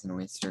think it is an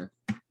oyster.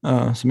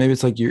 So maybe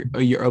it's like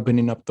you're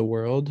opening up the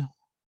world.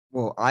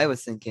 Well, I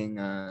was thinking,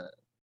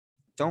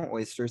 don't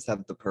oysters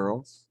have the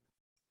pearls?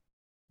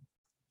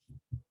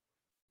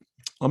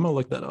 I'm gonna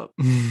look that up.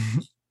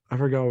 I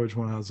forgot which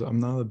one has it. I'm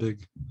not a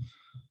big.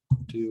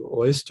 Do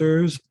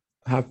oysters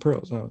have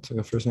pearls? Oh, it's like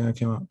the first thing that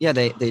came up. Yeah,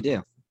 they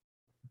do.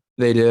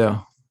 They do.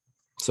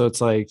 So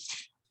it's like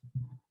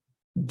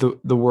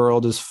the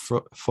world is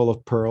full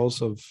of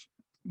pearls of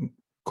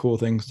cool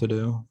things to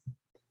do.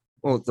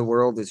 Well, the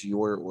world is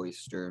your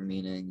oyster,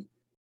 meaning,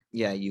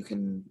 yeah, you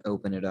can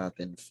open it up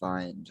and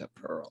find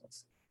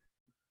pearls.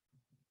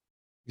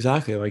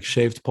 Exactly, like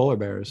shaved polar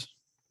bears.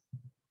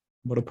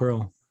 What a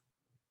pearl.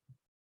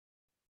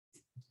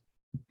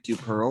 Dude,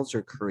 pearls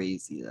are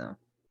crazy though.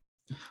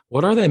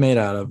 What are they made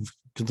out of?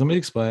 Can somebody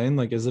explain?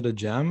 Like, is it a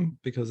gem?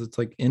 Because it's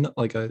like in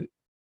like a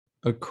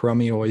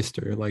crummy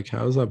oyster. Like,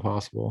 how is that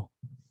possible?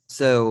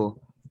 So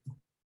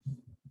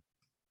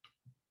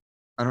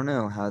I don't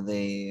know how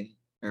they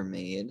are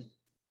made,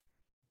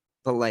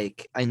 but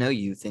like I know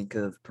you think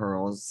of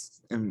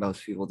pearls, and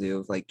most people do,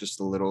 of like just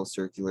the little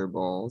circular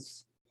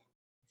balls.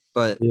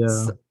 But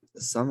Yeah.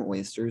 some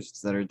oysters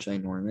that are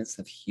ginormous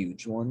have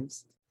huge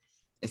ones.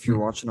 If you're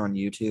watching on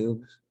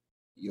YouTube,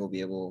 you'll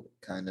be able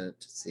kind of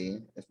to see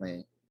if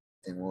my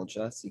thing will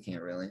adjust. You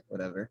can't really,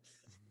 whatever.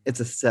 It's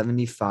a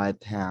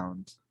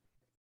 75-pound,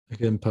 I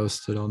can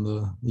post it on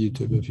the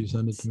YouTube if you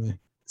send it to me.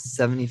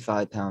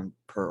 75-pound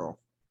pearl.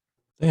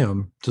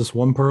 Damn, just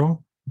one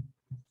pearl?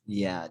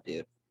 Yeah,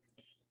 dude.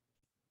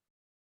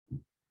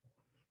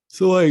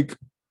 So like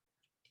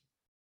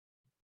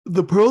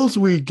the pearls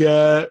we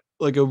get,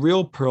 like a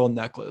real pearl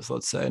necklace,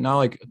 let's say, not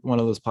like one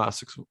of those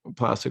plastic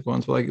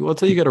ones, but like let's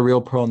say you get a real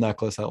pearl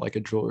necklace at like a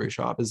jewelry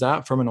shop. Is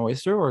that from an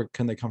oyster or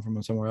can they come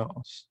from somewhere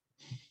else?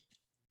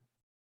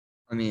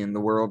 I mean,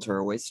 the world's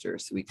our oyster,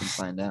 so we can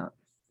find out.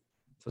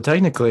 So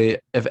technically,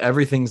 if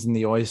everything's in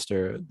the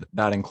oyster,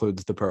 that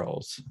includes the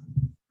pearls.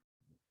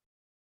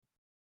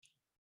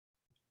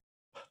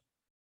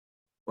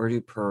 Where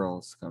do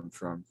pearls come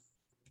from?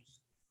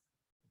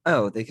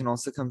 Oh, they can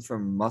also come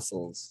from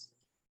mussels.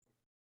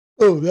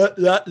 Oh,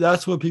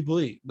 that's what people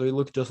eat. They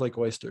look just like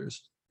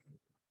oysters.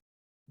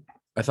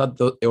 I thought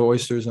the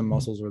oysters and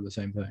mussels were the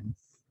same thing.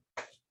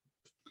 Okay,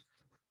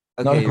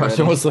 Another you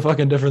question: ready? what's the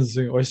fucking difference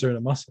between oyster and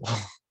a mussel?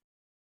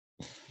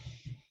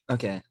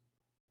 Okay.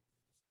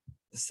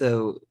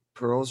 So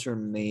pearls are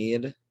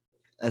made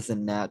as a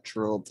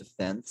natural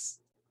defense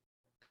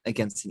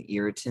against an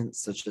irritant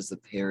such as a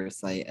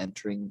parasite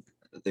entering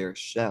their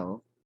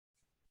shell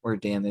or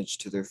damage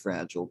to their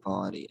fragile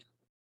body.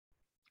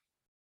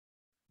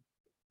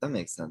 That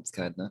makes sense,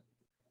 kinda.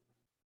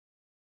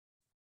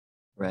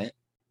 Right?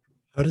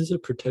 How does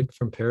it protect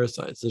from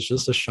parasites? It's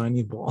just a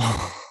shiny ball.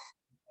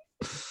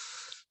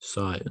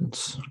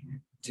 Science.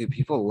 Dude,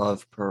 people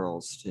love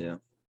pearls too.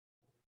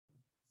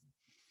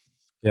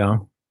 Yeah.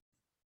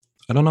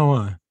 I don't know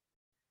why.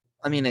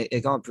 I mean,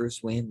 it got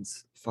Bruce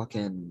Wayne's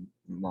fucking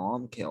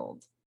mom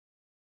killed.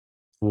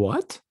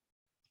 What?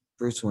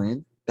 Bruce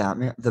Wayne?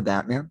 Batman? The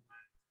Batman?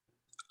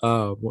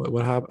 Oh,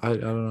 what happened? I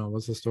don't know.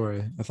 What's the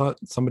story? I thought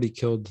somebody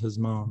killed his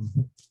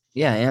mom.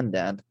 Yeah, and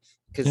dad.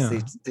 Because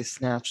Yeah. they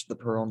snatched the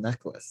pearl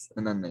necklace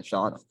and then they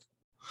shot him.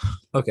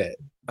 Okay.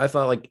 I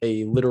thought like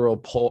a literal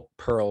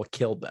pearl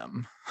killed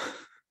them.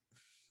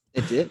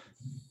 It did.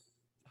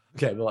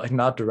 Okay, but like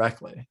not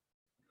directly.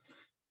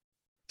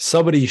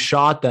 Somebody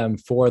shot them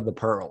for the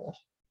pearl.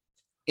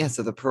 Yeah,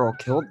 so the pearl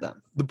killed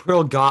them. The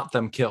pearl got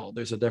them killed.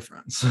 There's a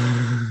difference.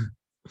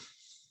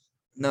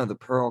 No, the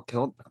pearl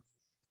killed them.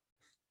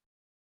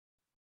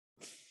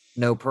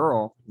 No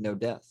pearl, no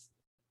death.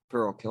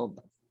 Pearl killed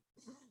them.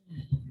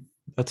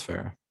 That's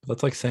fair.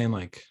 That's like saying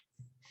like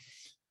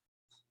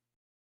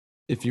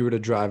if you were to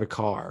drive a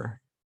car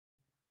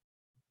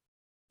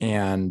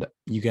and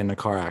you get in a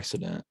car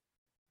accident,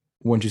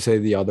 wouldn't you say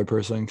the other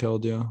person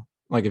killed you?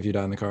 Like if you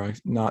died in the car,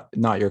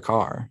 not your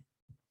car.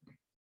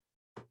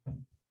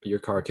 Your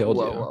car killed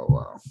you.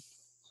 Whoa.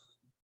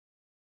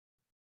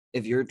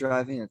 If you're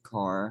driving a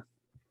car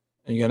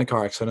And you get in a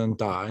car accident and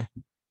die,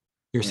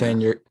 you're Yeah.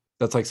 saying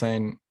that's like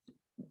saying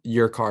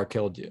your car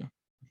killed you.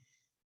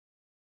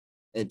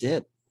 it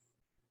did.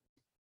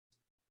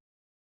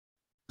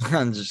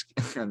 I'm just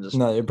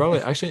No, you're probably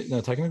actually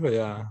no, technically,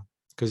 yeah.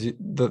 Because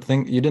the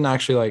thing you didn't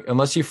actually like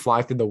unless you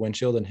fly through the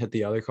windshield and hit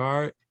the other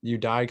car, you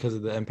died because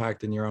of the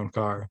impact in your own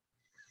car.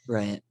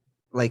 right.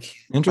 Like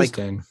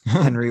Interesting.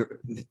 Henry,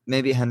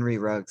 maybe Henry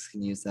Ruggs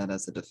can use that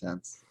as a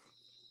defense.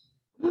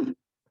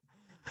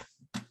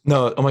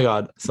 No, oh my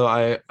god. So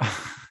I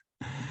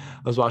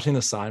was watching the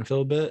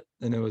Seinfeld bit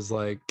and it was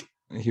like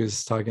he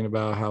was talking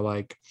about how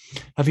like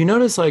have you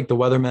noticed like the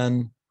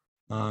weathermen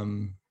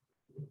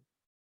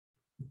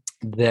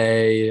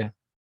they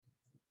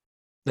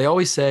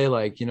always say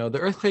like, you know, the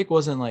earthquake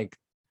wasn't like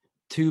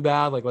too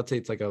bad. Like let's say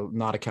it's like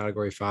not a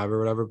category 5 or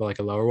whatever, but like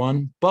a lower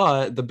one.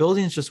 But the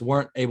buildings just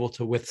weren't able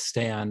to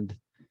withstand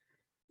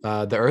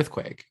the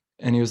earthquake.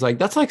 And he was like,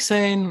 that's like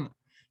saying,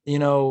 you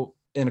know,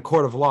 in a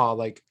court of law,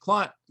 like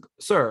client,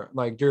 sir,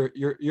 like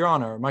your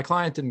honor, my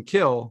client didn't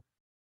kill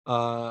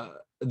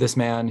this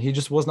man. He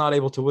just was not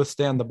able to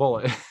withstand the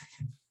bullet.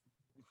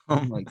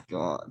 Oh my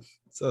god.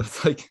 So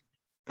it's like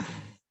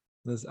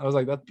this. I was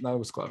like, that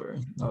was clever.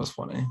 That was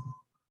funny.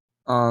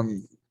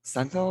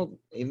 Seinfeld,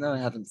 even though I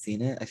haven't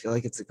seen it, I feel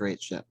like it's a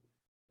great show.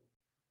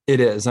 It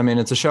is. I mean,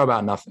 it's a show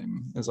about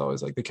nothing. Is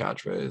always like the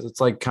catchphrase.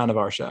 It's like kind of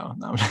our show.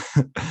 No,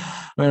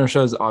 I mean, our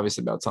show is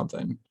obviously about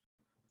something,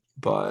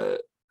 but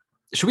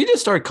should we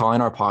just start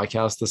calling our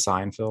podcast the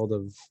Seinfeld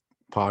of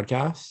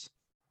podcasts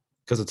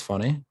because it's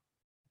funny?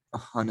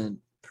 100%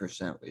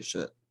 we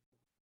should.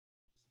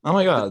 Oh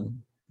my god!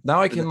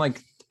 Now I can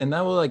like, and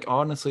that will like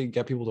honestly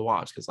get people to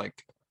watch because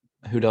like,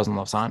 who doesn't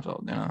love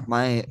Seinfeld? You know.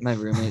 My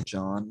roommate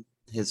John,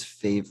 his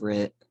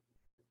favorite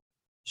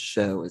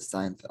show is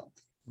Seinfeld.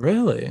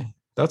 Really?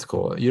 That's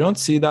cool. You don't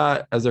see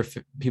that as their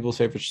people's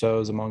favorite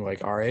shows among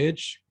like our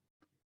age.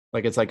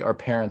 Like it's like our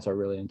parents are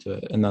really into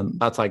it, and then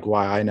that's like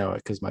why I know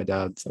it because my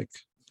dad's like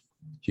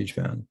huge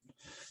fan.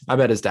 I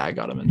bet his dad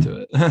got him into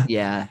it.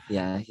 Yeah,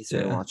 he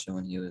started Yeah. watching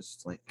when he was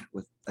like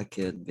with a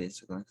kid,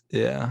 basically.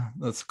 Yeah,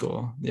 that's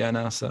cool. Yeah,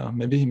 no, so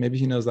maybe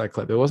he knows that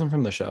clip. It wasn't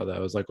from the show though.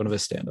 It was like one of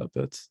his stand-up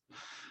bits.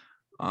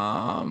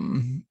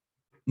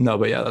 No,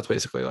 but yeah, that's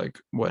basically like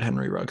what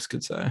Henry Ruggs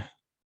could say.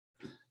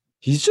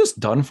 He's just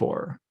done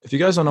for. If you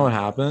guys don't know what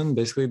happened,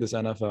 basically this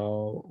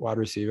NFL wide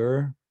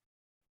receiver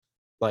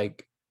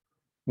like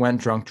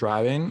went drunk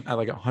driving at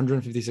like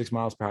 156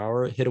 miles per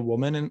hour, hit a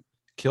woman and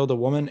killed a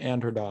woman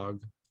and her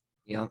dog.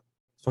 Yep,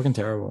 It's fucking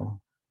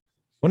terrible.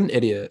 What an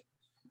idiot.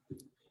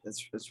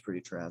 it's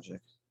pretty tragic.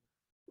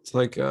 It's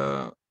like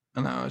I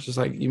don't know, it's just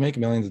like you make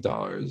millions of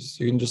dollars.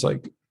 You can just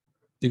like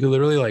you could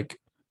literally like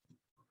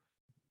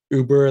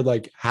Uber,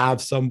 like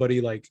have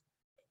somebody like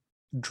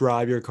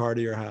drive your car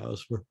to your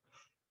house where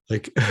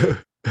like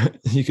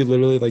you could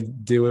literally like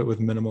do it with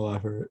minimal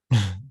effort.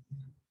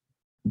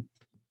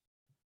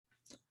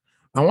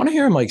 I want to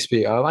hear him like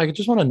speak. I like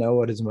just want to know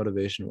what his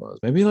motivation was.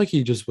 Maybe like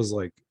he just was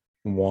like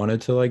wanted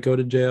to like go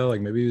to jail.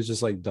 Like maybe he was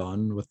just like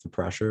done with the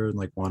pressure and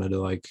like wanted to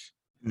like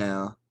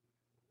No,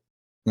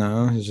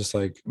 he's just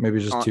like maybe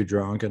just too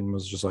drunk and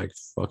was just like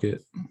fuck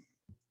it.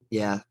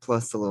 yeah,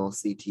 plus a little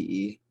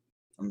CTE,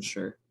 I'm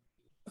sure.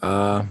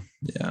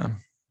 Yeah.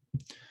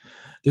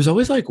 There's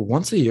always like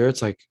once a year,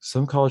 it's like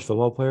some college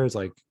football players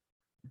like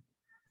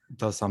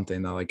does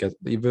something that like gets,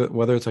 even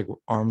whether it's like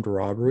armed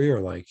robbery or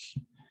like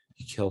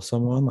you kill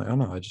someone. Like I don't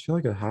know. I just feel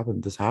like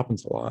this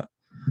happens a lot.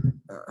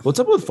 What's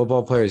up with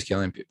football players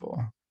killing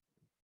people?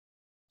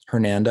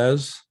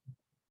 Hernandez.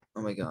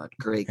 Oh my god,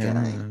 great guy.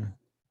 Yeah.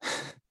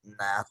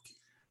 Nah.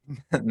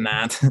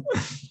 Matt.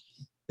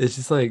 It's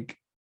just like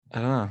I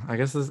don't know. I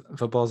guess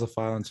football is a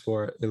violent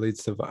sport. It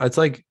leads to. It's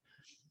like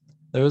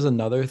there was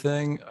another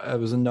thing. It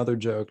was another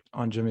joke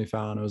on Jimmy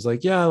Fallon. It was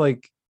like, yeah,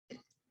 like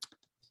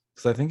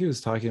because I think he was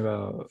talking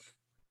about.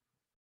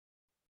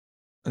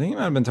 I think he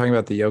might have been talking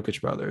about the Jokic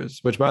brothers.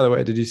 Which, by the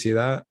way, did you see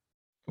that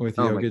with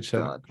Oh my Jokic?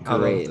 god, I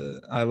loved great.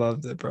 it. I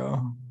loved it,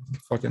 bro.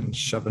 Fucking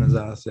shoving his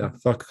ass. Yeah.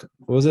 Fuck.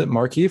 What was it?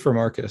 Markeith or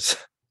Marcus?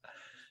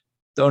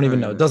 Don't even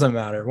know. It doesn't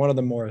matter. One of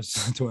the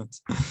Morris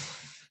twins.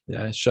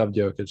 Yeah, I shoved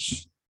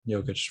Jokic.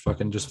 Jokic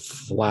fucking just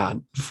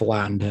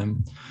flattened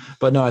him.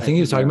 But no, I think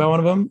he was talking about one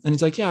of them. And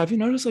he's like, yeah, have you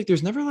noticed like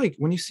there's never like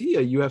when you see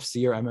a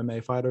UFC or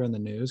MMA fighter in the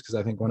news, because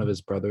I think one of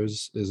his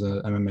brothers is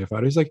a MMA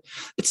fighter. He's like,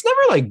 it's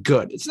never like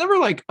good. It's never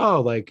like,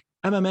 oh, like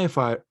MMA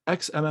fight,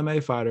 ex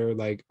MMA fighter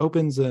like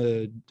opens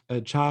a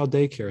child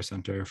daycare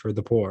center for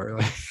the poor.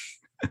 Like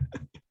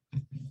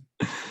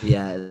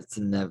Yeah, it's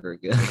never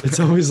good. it's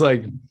always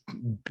like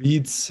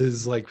beats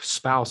his like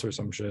spouse or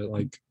some shit.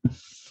 Like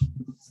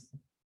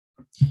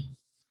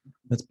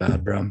that's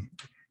bad, bro.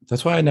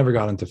 That's why I never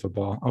got into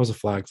football. I was a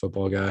flag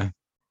football guy.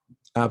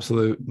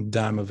 Absolute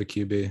dime of a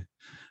QB.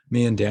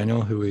 Me and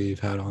Daniel, who we've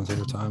had on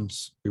several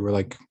times, we were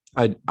like,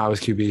 I was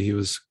QB, he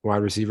was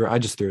wide receiver. I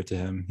just threw it to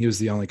him. He was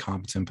the only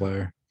competent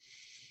player.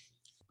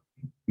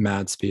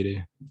 Mad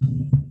speedy.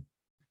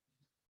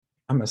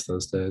 I miss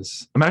those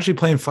days. I'm actually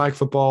playing flag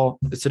football.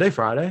 Is today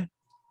Friday?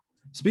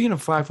 Speaking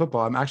of flag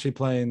football, I'm actually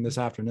playing this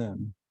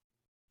afternoon.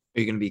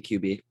 Are you gonna be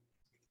QB?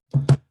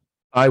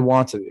 I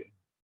want to be.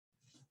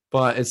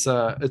 But it's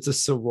a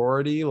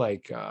sorority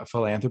like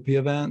philanthropy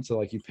event. So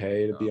like you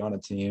pay to be on a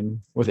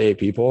team with 8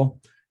 people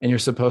and you're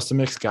supposed to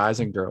mix guys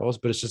and girls,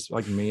 but it's just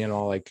like me and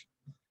all like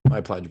my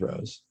pledge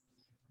bros.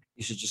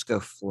 You should just go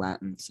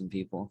flatten some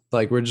people.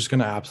 Like we're just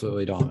gonna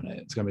absolutely dominate.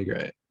 It's gonna be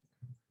great.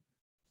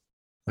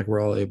 Like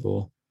we're all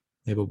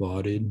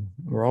able-bodied.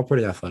 We're all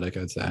pretty athletic,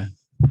 I'd say.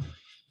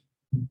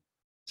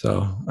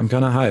 So I'm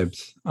kind of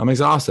hyped. I'm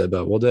exhausted,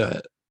 but we'll do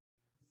it.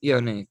 Yo,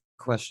 Nate,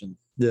 question.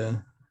 Yeah.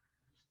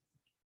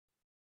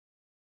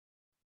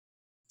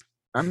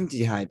 I'm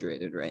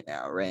dehydrated right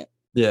now, right?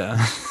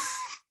 Yeah.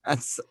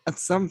 At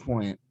some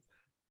point,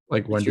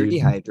 Like when if you're do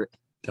you dehydrated,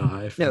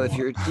 die? no, if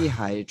you're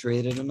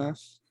dehydrated enough,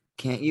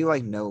 can't you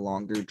like no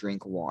longer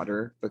drink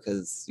water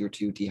because you're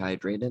too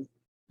dehydrated?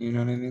 You know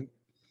what I mean?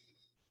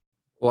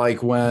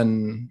 Like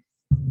when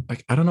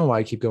like I don't know why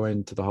I keep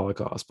going to the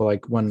Holocaust, but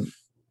like when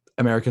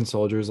American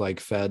soldiers like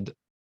fed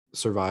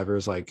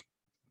survivors like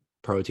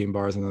protein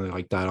bars and then they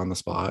like died on the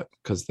spot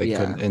because they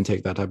couldn't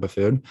intake that type of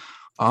food.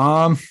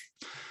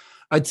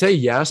 I'd say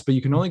yes, but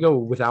you can only go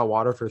without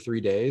water for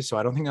 3 days. So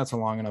I don't think that's a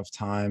long enough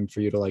time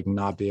for you to like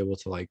not be able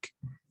to like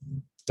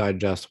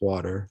digest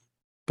water.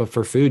 But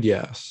for food,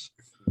 yes.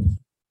 You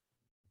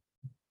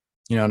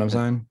know what I'm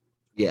saying?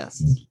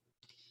 Yes.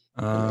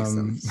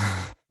 Do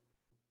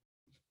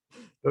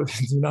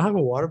you not have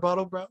a water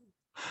bottle, bro?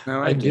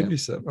 No, I'd give you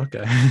some.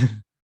 Okay.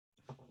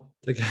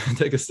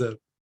 take a sip.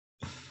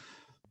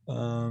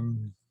 Yeah.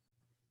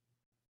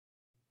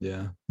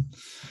 What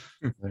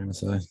am I gonna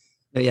say?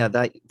 No, yeah,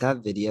 that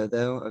video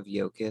though of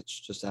Jokic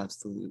just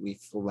absolutely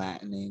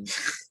flattening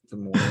the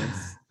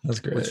Morris.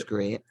 That's great. Which is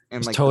great. And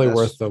it's like totally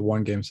worth the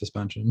 1 game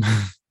suspension.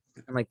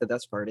 And like the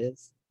best part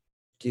is,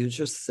 dude's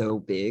just so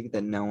big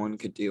that no one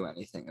could do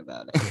anything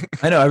about it.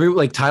 I know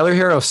like Tyler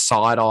Hero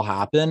saw it all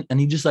happen and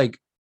he just like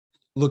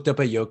looked up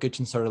at Jokic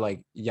and started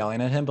like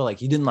yelling at him, but like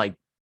he didn't like,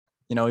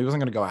 he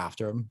wasn't gonna go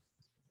after him.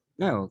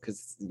 No,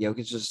 because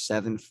Jokic is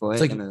 7 foot.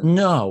 It's like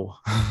no.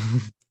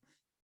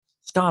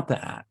 Stop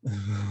that.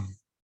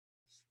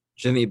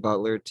 Jimmy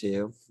Butler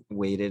too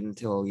waited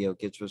until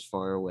Jokic was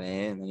far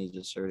away and then he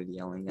just started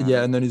yelling at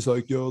him. And then he's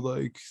like, yo,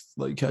 like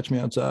catch me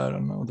outside. I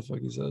don't know what the fuck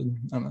he said.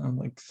 I don't know,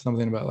 like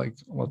something about like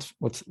let's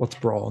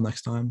brawl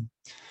next time.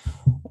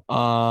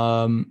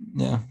 Yeah.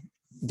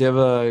 Do you have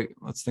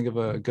let's think of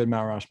a good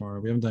Mount Rushmore.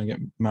 We haven't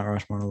done Mount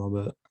Rushmore in a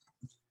little bit.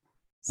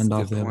 End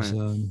off the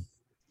episode.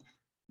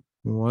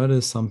 What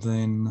is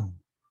something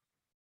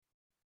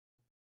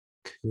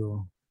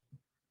cool?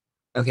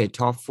 Okay,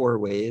 top 4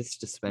 ways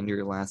to spend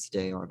your last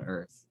day on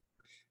Earth.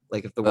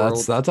 Like if the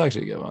world that's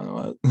actually a good one.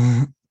 What?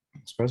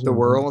 The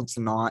world's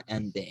not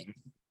ending.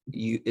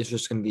 It's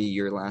just gonna be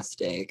your last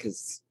day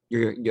because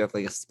you have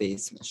like a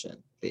space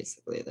mission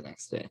basically the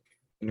next day.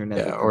 And you're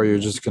never or you're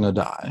just gonna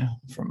die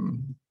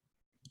from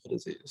a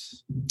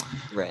disease.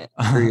 Right.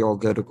 Or you'll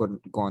go to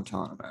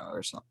Guantanamo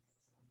or something.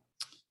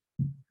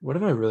 What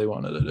if I really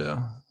wanted to do?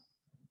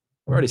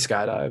 I've already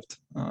skydived.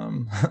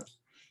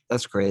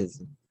 That's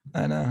crazy.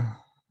 I know.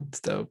 It's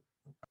dope.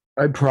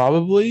 I'd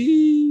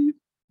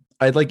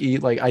like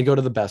eat like I go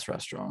to the best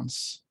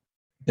restaurants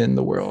in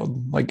the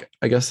world. Like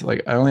I guess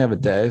like I only have a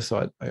day,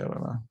 so I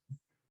don't know.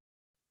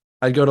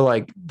 I'd go to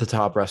like the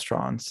top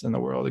restaurants in the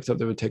world,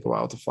 except it would take a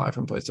while to fly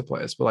from place to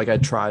place. But like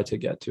I'd try to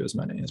get to as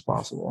many as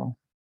possible.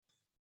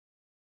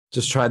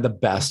 Just try the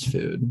best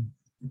food.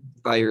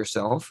 By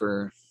yourself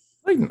or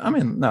like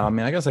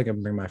I guess I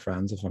can bring my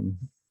friends if I'm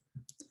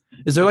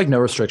Is there like no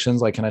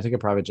restrictions? Like, can I take a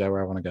private jet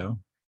where I want to go?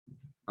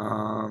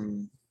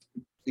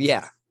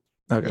 Yeah,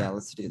 Okay. yeah,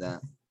 let's do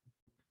that.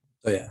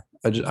 So yeah,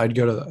 I'd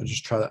go to I'd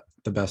just try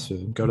the best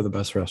food. Go to the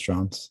best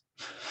restaurants.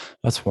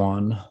 That's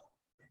one.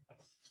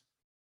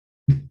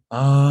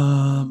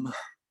 Um,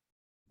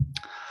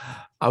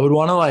 I would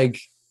want to like.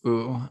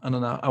 Ooh, I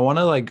don't know. I want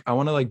to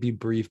like be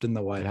briefed in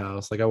the White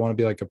House. Like I want to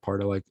be like a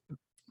part of like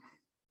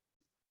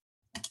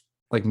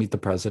meet the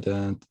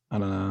president. I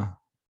don't know.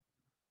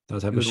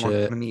 That type You of would want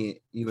shit. to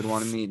meet. You would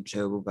want to meet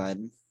Joe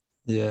Biden.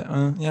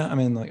 Yeah, yeah. I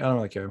mean, like, I don't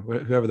really care.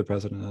 Whoever the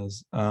president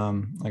is,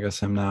 I guess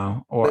him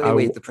now. Or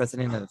Wait, the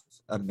president of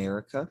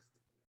America?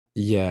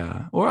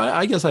 yeah. Or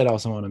I guess I'd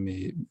also want to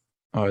meet.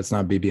 Oh, it's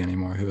not BB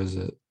anymore. Who is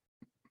it?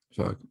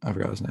 Fuck, I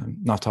forgot his name.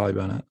 Naftali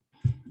Bennett.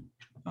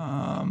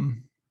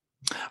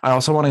 I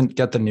also want to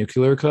get the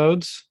nuclear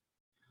codes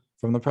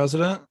from the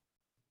president,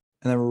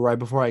 and then right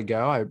before I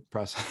go, I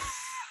press,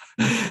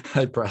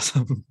 I press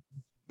them.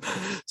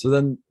 So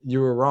then you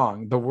were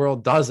wrong. The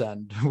world does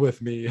end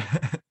with me.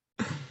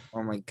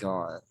 Oh my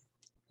god.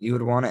 You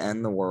would want to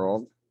end the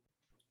world?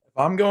 If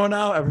I'm going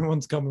out,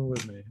 everyone's coming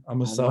with me.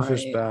 I'm a Oh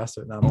selfish my-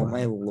 bastard. No, I'm Oh not.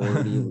 my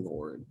lordy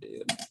lord,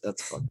 dude.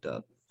 That's fucked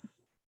up.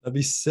 That'd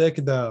be sick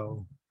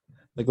though.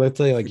 Like let's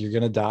say like you're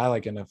gonna die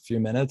like in a few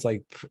minutes,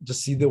 like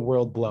just see the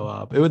world blow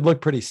up. It would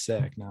look pretty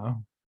sick,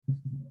 no?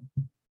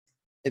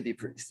 It'd be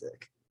pretty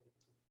sick.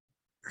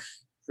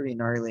 Pretty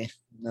gnarly,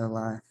 no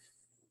lie.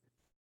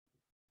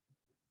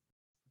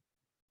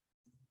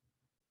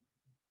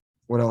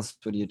 What else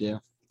would you do?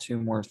 Two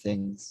more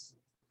things.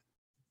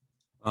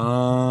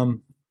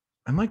 I'm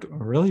like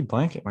really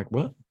blanking. Like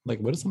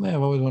what is something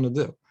I've always wanted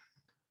to do?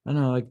 I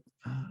don't know, like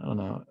I don't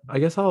know. I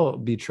guess I'll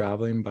be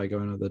traveling by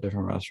going to the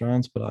different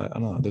restaurants, but I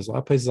don't know. There's a lot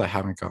of places I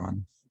haven't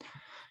gone.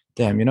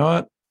 Damn, you know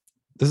what?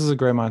 This is a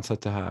great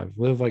mindset to have.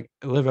 Live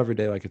every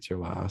day like it's your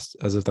last,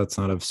 as if that's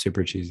not a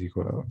super cheesy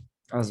quote.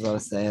 I was about to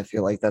say, I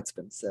feel like that's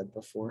been said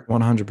before.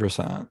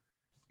 100%.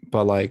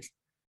 But like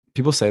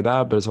people say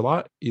that, but it's a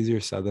lot easier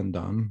said than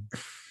done.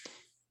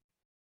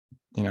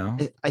 You know?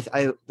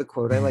 The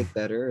quote I like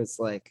better is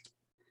like,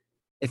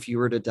 if you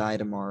were to die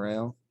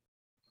tomorrow,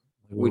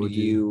 What would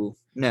you?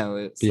 No,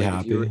 it's be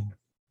like if you were, happy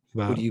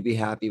about would you be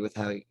happy with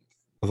how? like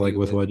you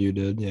with would- what you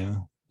did? Yeah.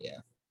 Yeah.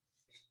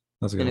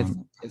 That's a good And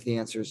one. if the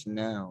answer is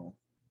no,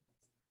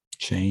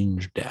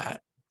 Change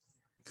that.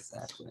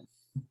 exactly.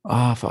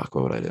 Ah, fuck.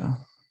 What would I do?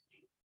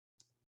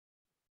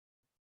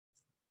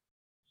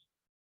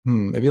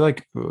 Maybe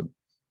like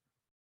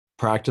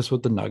practice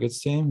with the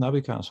Nuggets team. That'd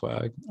be kind of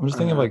swag. I'm just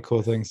thinking of like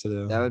cool things to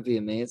do. That would be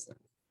amazing.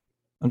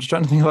 I'm just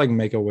trying to think of like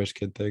make a wish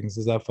kid things.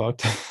 Is that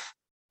fucked?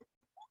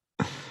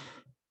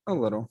 A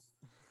little.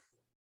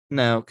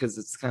 No, because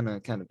it's kind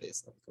of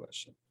based on the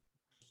question.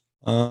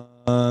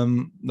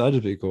 That'd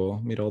just be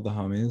cool. Meet all the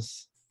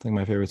homies. I think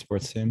my favorite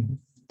sports team.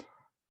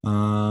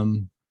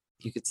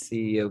 You could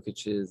see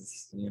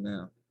Jokic's, Do you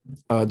know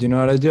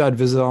what I'd do? I'd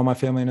visit all my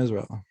family in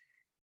Israel.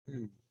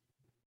 Hmm.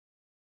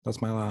 That's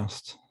my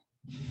last.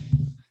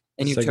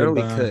 And you Say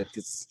totally goodbye. could,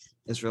 because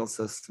Israel's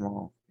so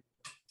small.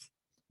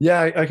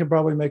 Yeah, I could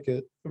probably make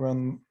it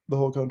around the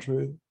whole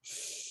country.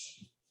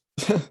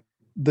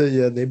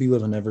 They'd be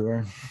living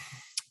everywhere.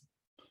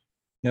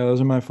 Yeah, those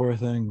are my 4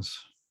 things.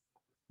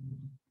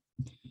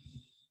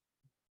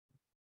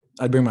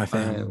 I'd bring my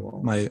family,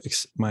 well.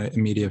 my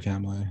immediate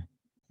family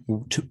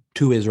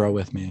to Israel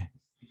with me.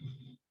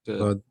 Good.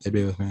 So they'd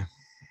be with me.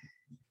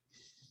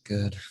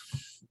 Good.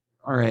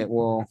 All right.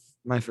 Well,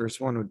 my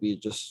first one would be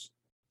just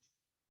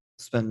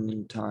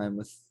spending time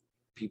with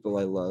people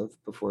I love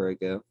before I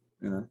go.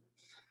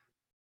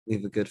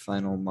 Leave a good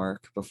final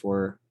mark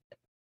before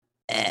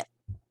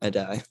I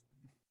die.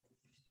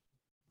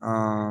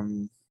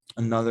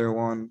 Another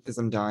one, because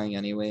I'm dying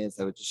anyways,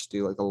 I would just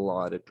do like a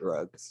lot of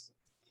drugs.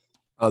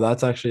 Oh,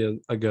 that's actually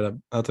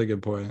that's a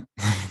good point.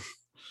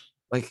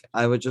 Like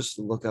I would just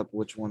look up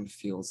which one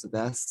feels the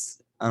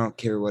best. I don't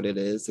care what it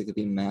is. It could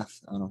be meth.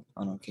 I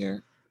don't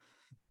care.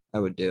 I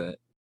would do it.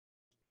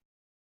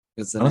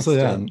 Because Honestly,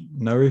 yeah,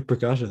 no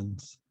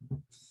repercussions.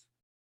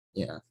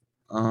 Yeah.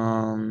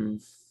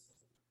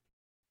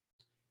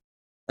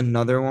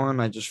 Another one,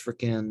 I just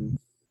freaking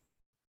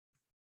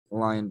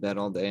lie in bed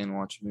all day and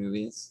watch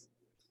movies.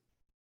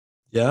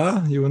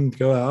 Yeah, you wouldn't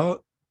go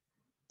out?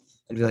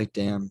 I'd be like,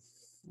 damn,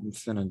 I'm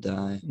finna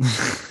die.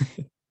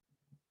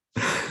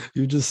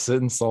 You just sit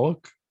and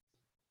sulk?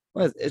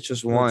 Well, it's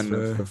just That's one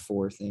fair. of the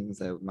 4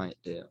 things I might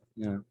do.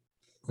 Okay,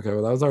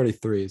 well that was already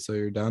 3, so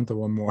you're down to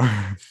 1 more.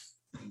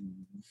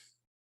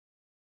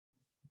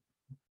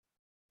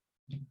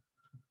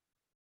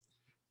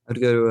 I'd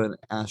go to an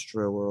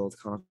Astro World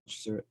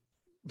concert.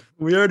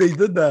 We already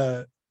did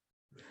that.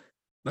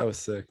 That was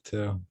sick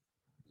too.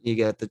 You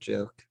get the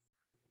joke.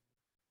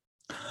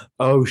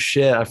 Oh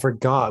shit, I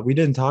forgot. We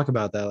didn't talk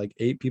about that. Like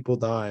 8 people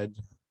died.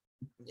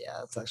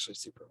 Yeah, it's actually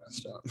super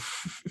messed up.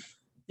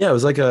 Yeah, it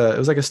was like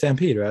a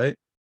stampede, right?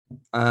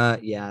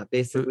 Yeah,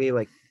 basically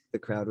like the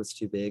crowd was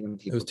too big and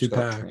people was too just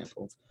got packed.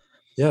 trampled.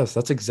 Yes,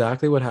 that's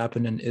exactly what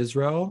happened in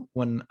Israel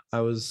when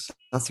I was.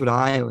 That's what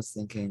I was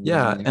thinking. When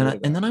Yeah, I and heard and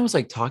about then it. I was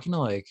like talking to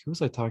like who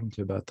was I talking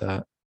to about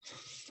that?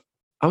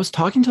 I was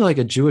talking to like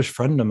a Jewish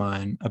friend of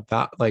mine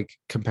about like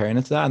comparing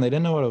it to that, and they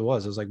didn't know what it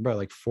was. It was like, bro,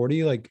 like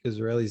 40 like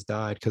Israelis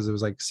died because it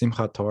was like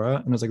Simchat Torah,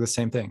 and it was like the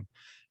same thing,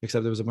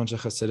 except there was a bunch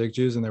of Hasidic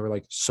Jews, and they were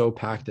like so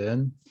packed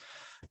in.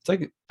 It's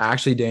like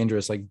actually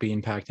dangerous, like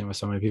being packed in with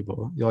so many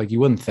people. You're like, you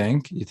wouldn't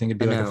think. You think it'd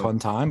be I like a know fun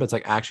time, but it's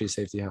like actually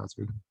safety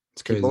hazard.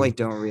 It's people crazy. like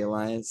don't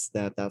realize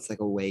that that's like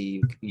a way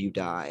you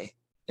die.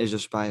 Is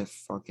just by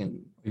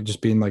fucking You're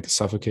just being like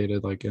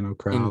suffocated, like in a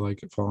crowd, in, like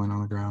falling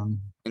on the ground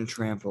and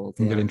trampled.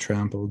 and Yeah. getting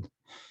trampled.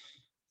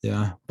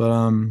 Yeah,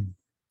 but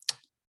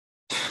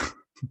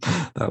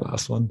that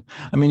last one.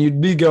 I mean,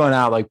 you'd be going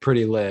out like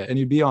pretty lit, and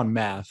you'd be on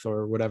meth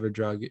or whatever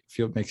drug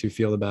makes you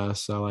feel the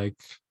best. So like,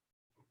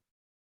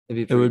 It'd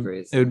be it pretty would it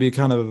would crazy. be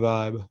kind of a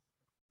vibe.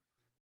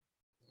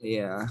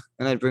 Yeah.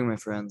 And I'd bring my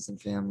friends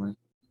and family.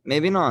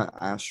 Maybe not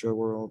Astro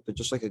World, but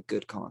just like a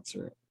good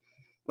concert.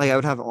 Like I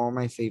would have all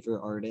my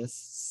favorite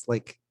artists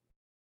like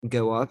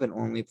go up and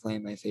only play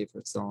my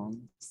favorite songs.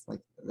 Like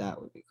that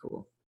would be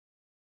cool.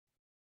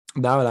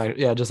 That would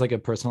yeah, just like a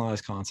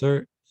personalized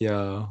concert.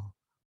 Yeah,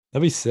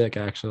 that'd be sick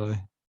actually.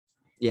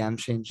 Yeah, I'm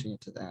changing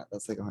it to that.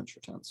 That's like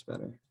 100 times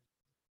better.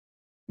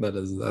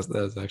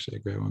 That's actually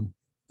a great one.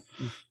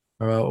 Mm.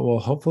 All right. Well,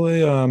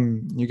 hopefully,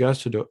 you guys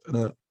should do.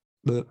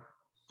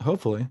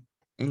 Hopefully,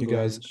 you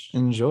guys English.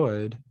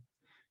 enjoyed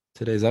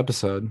today's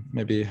episode.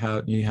 Maybe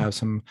you have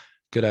some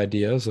good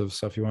ideas of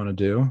stuff you want to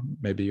do.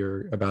 Maybe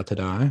you're about to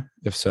die.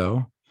 If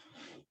so,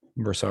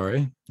 we're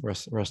sorry.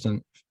 Rest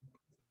in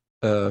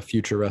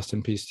future rest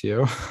in peace to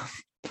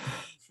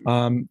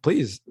you.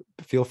 Please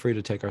feel free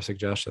to take our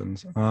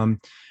suggestions.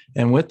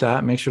 And with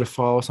that, make sure to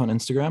follow us on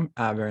Instagram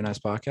at Very Nice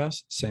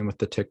Podcast. Same with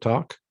the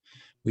TikTok.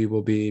 We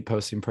will be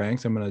posting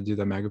pranks. I'm gonna do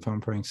the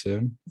megaphone prank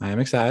soon. I am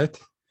excited.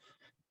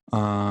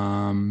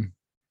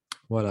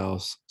 What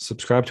else?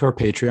 Subscribe to our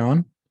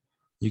Patreon.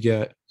 You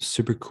get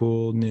super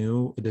cool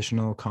new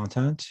additional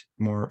content,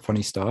 more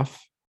funny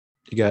stuff.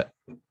 You get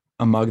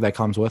a mug that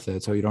comes with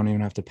it, so you don't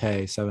even have to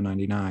pay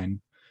 $7.99.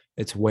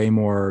 It's way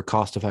more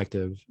cost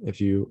effective if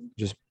you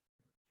just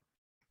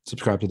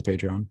subscribe to the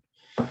Patreon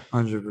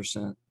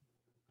 100%.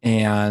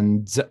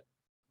 and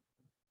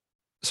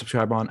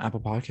subscribe on Apple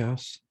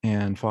Podcasts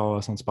and follow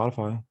us on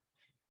Spotify.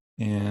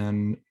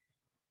 And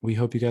we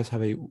hope you guys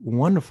have a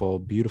wonderful,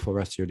 beautiful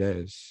rest of your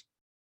days.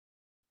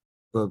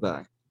 Bye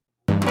bye.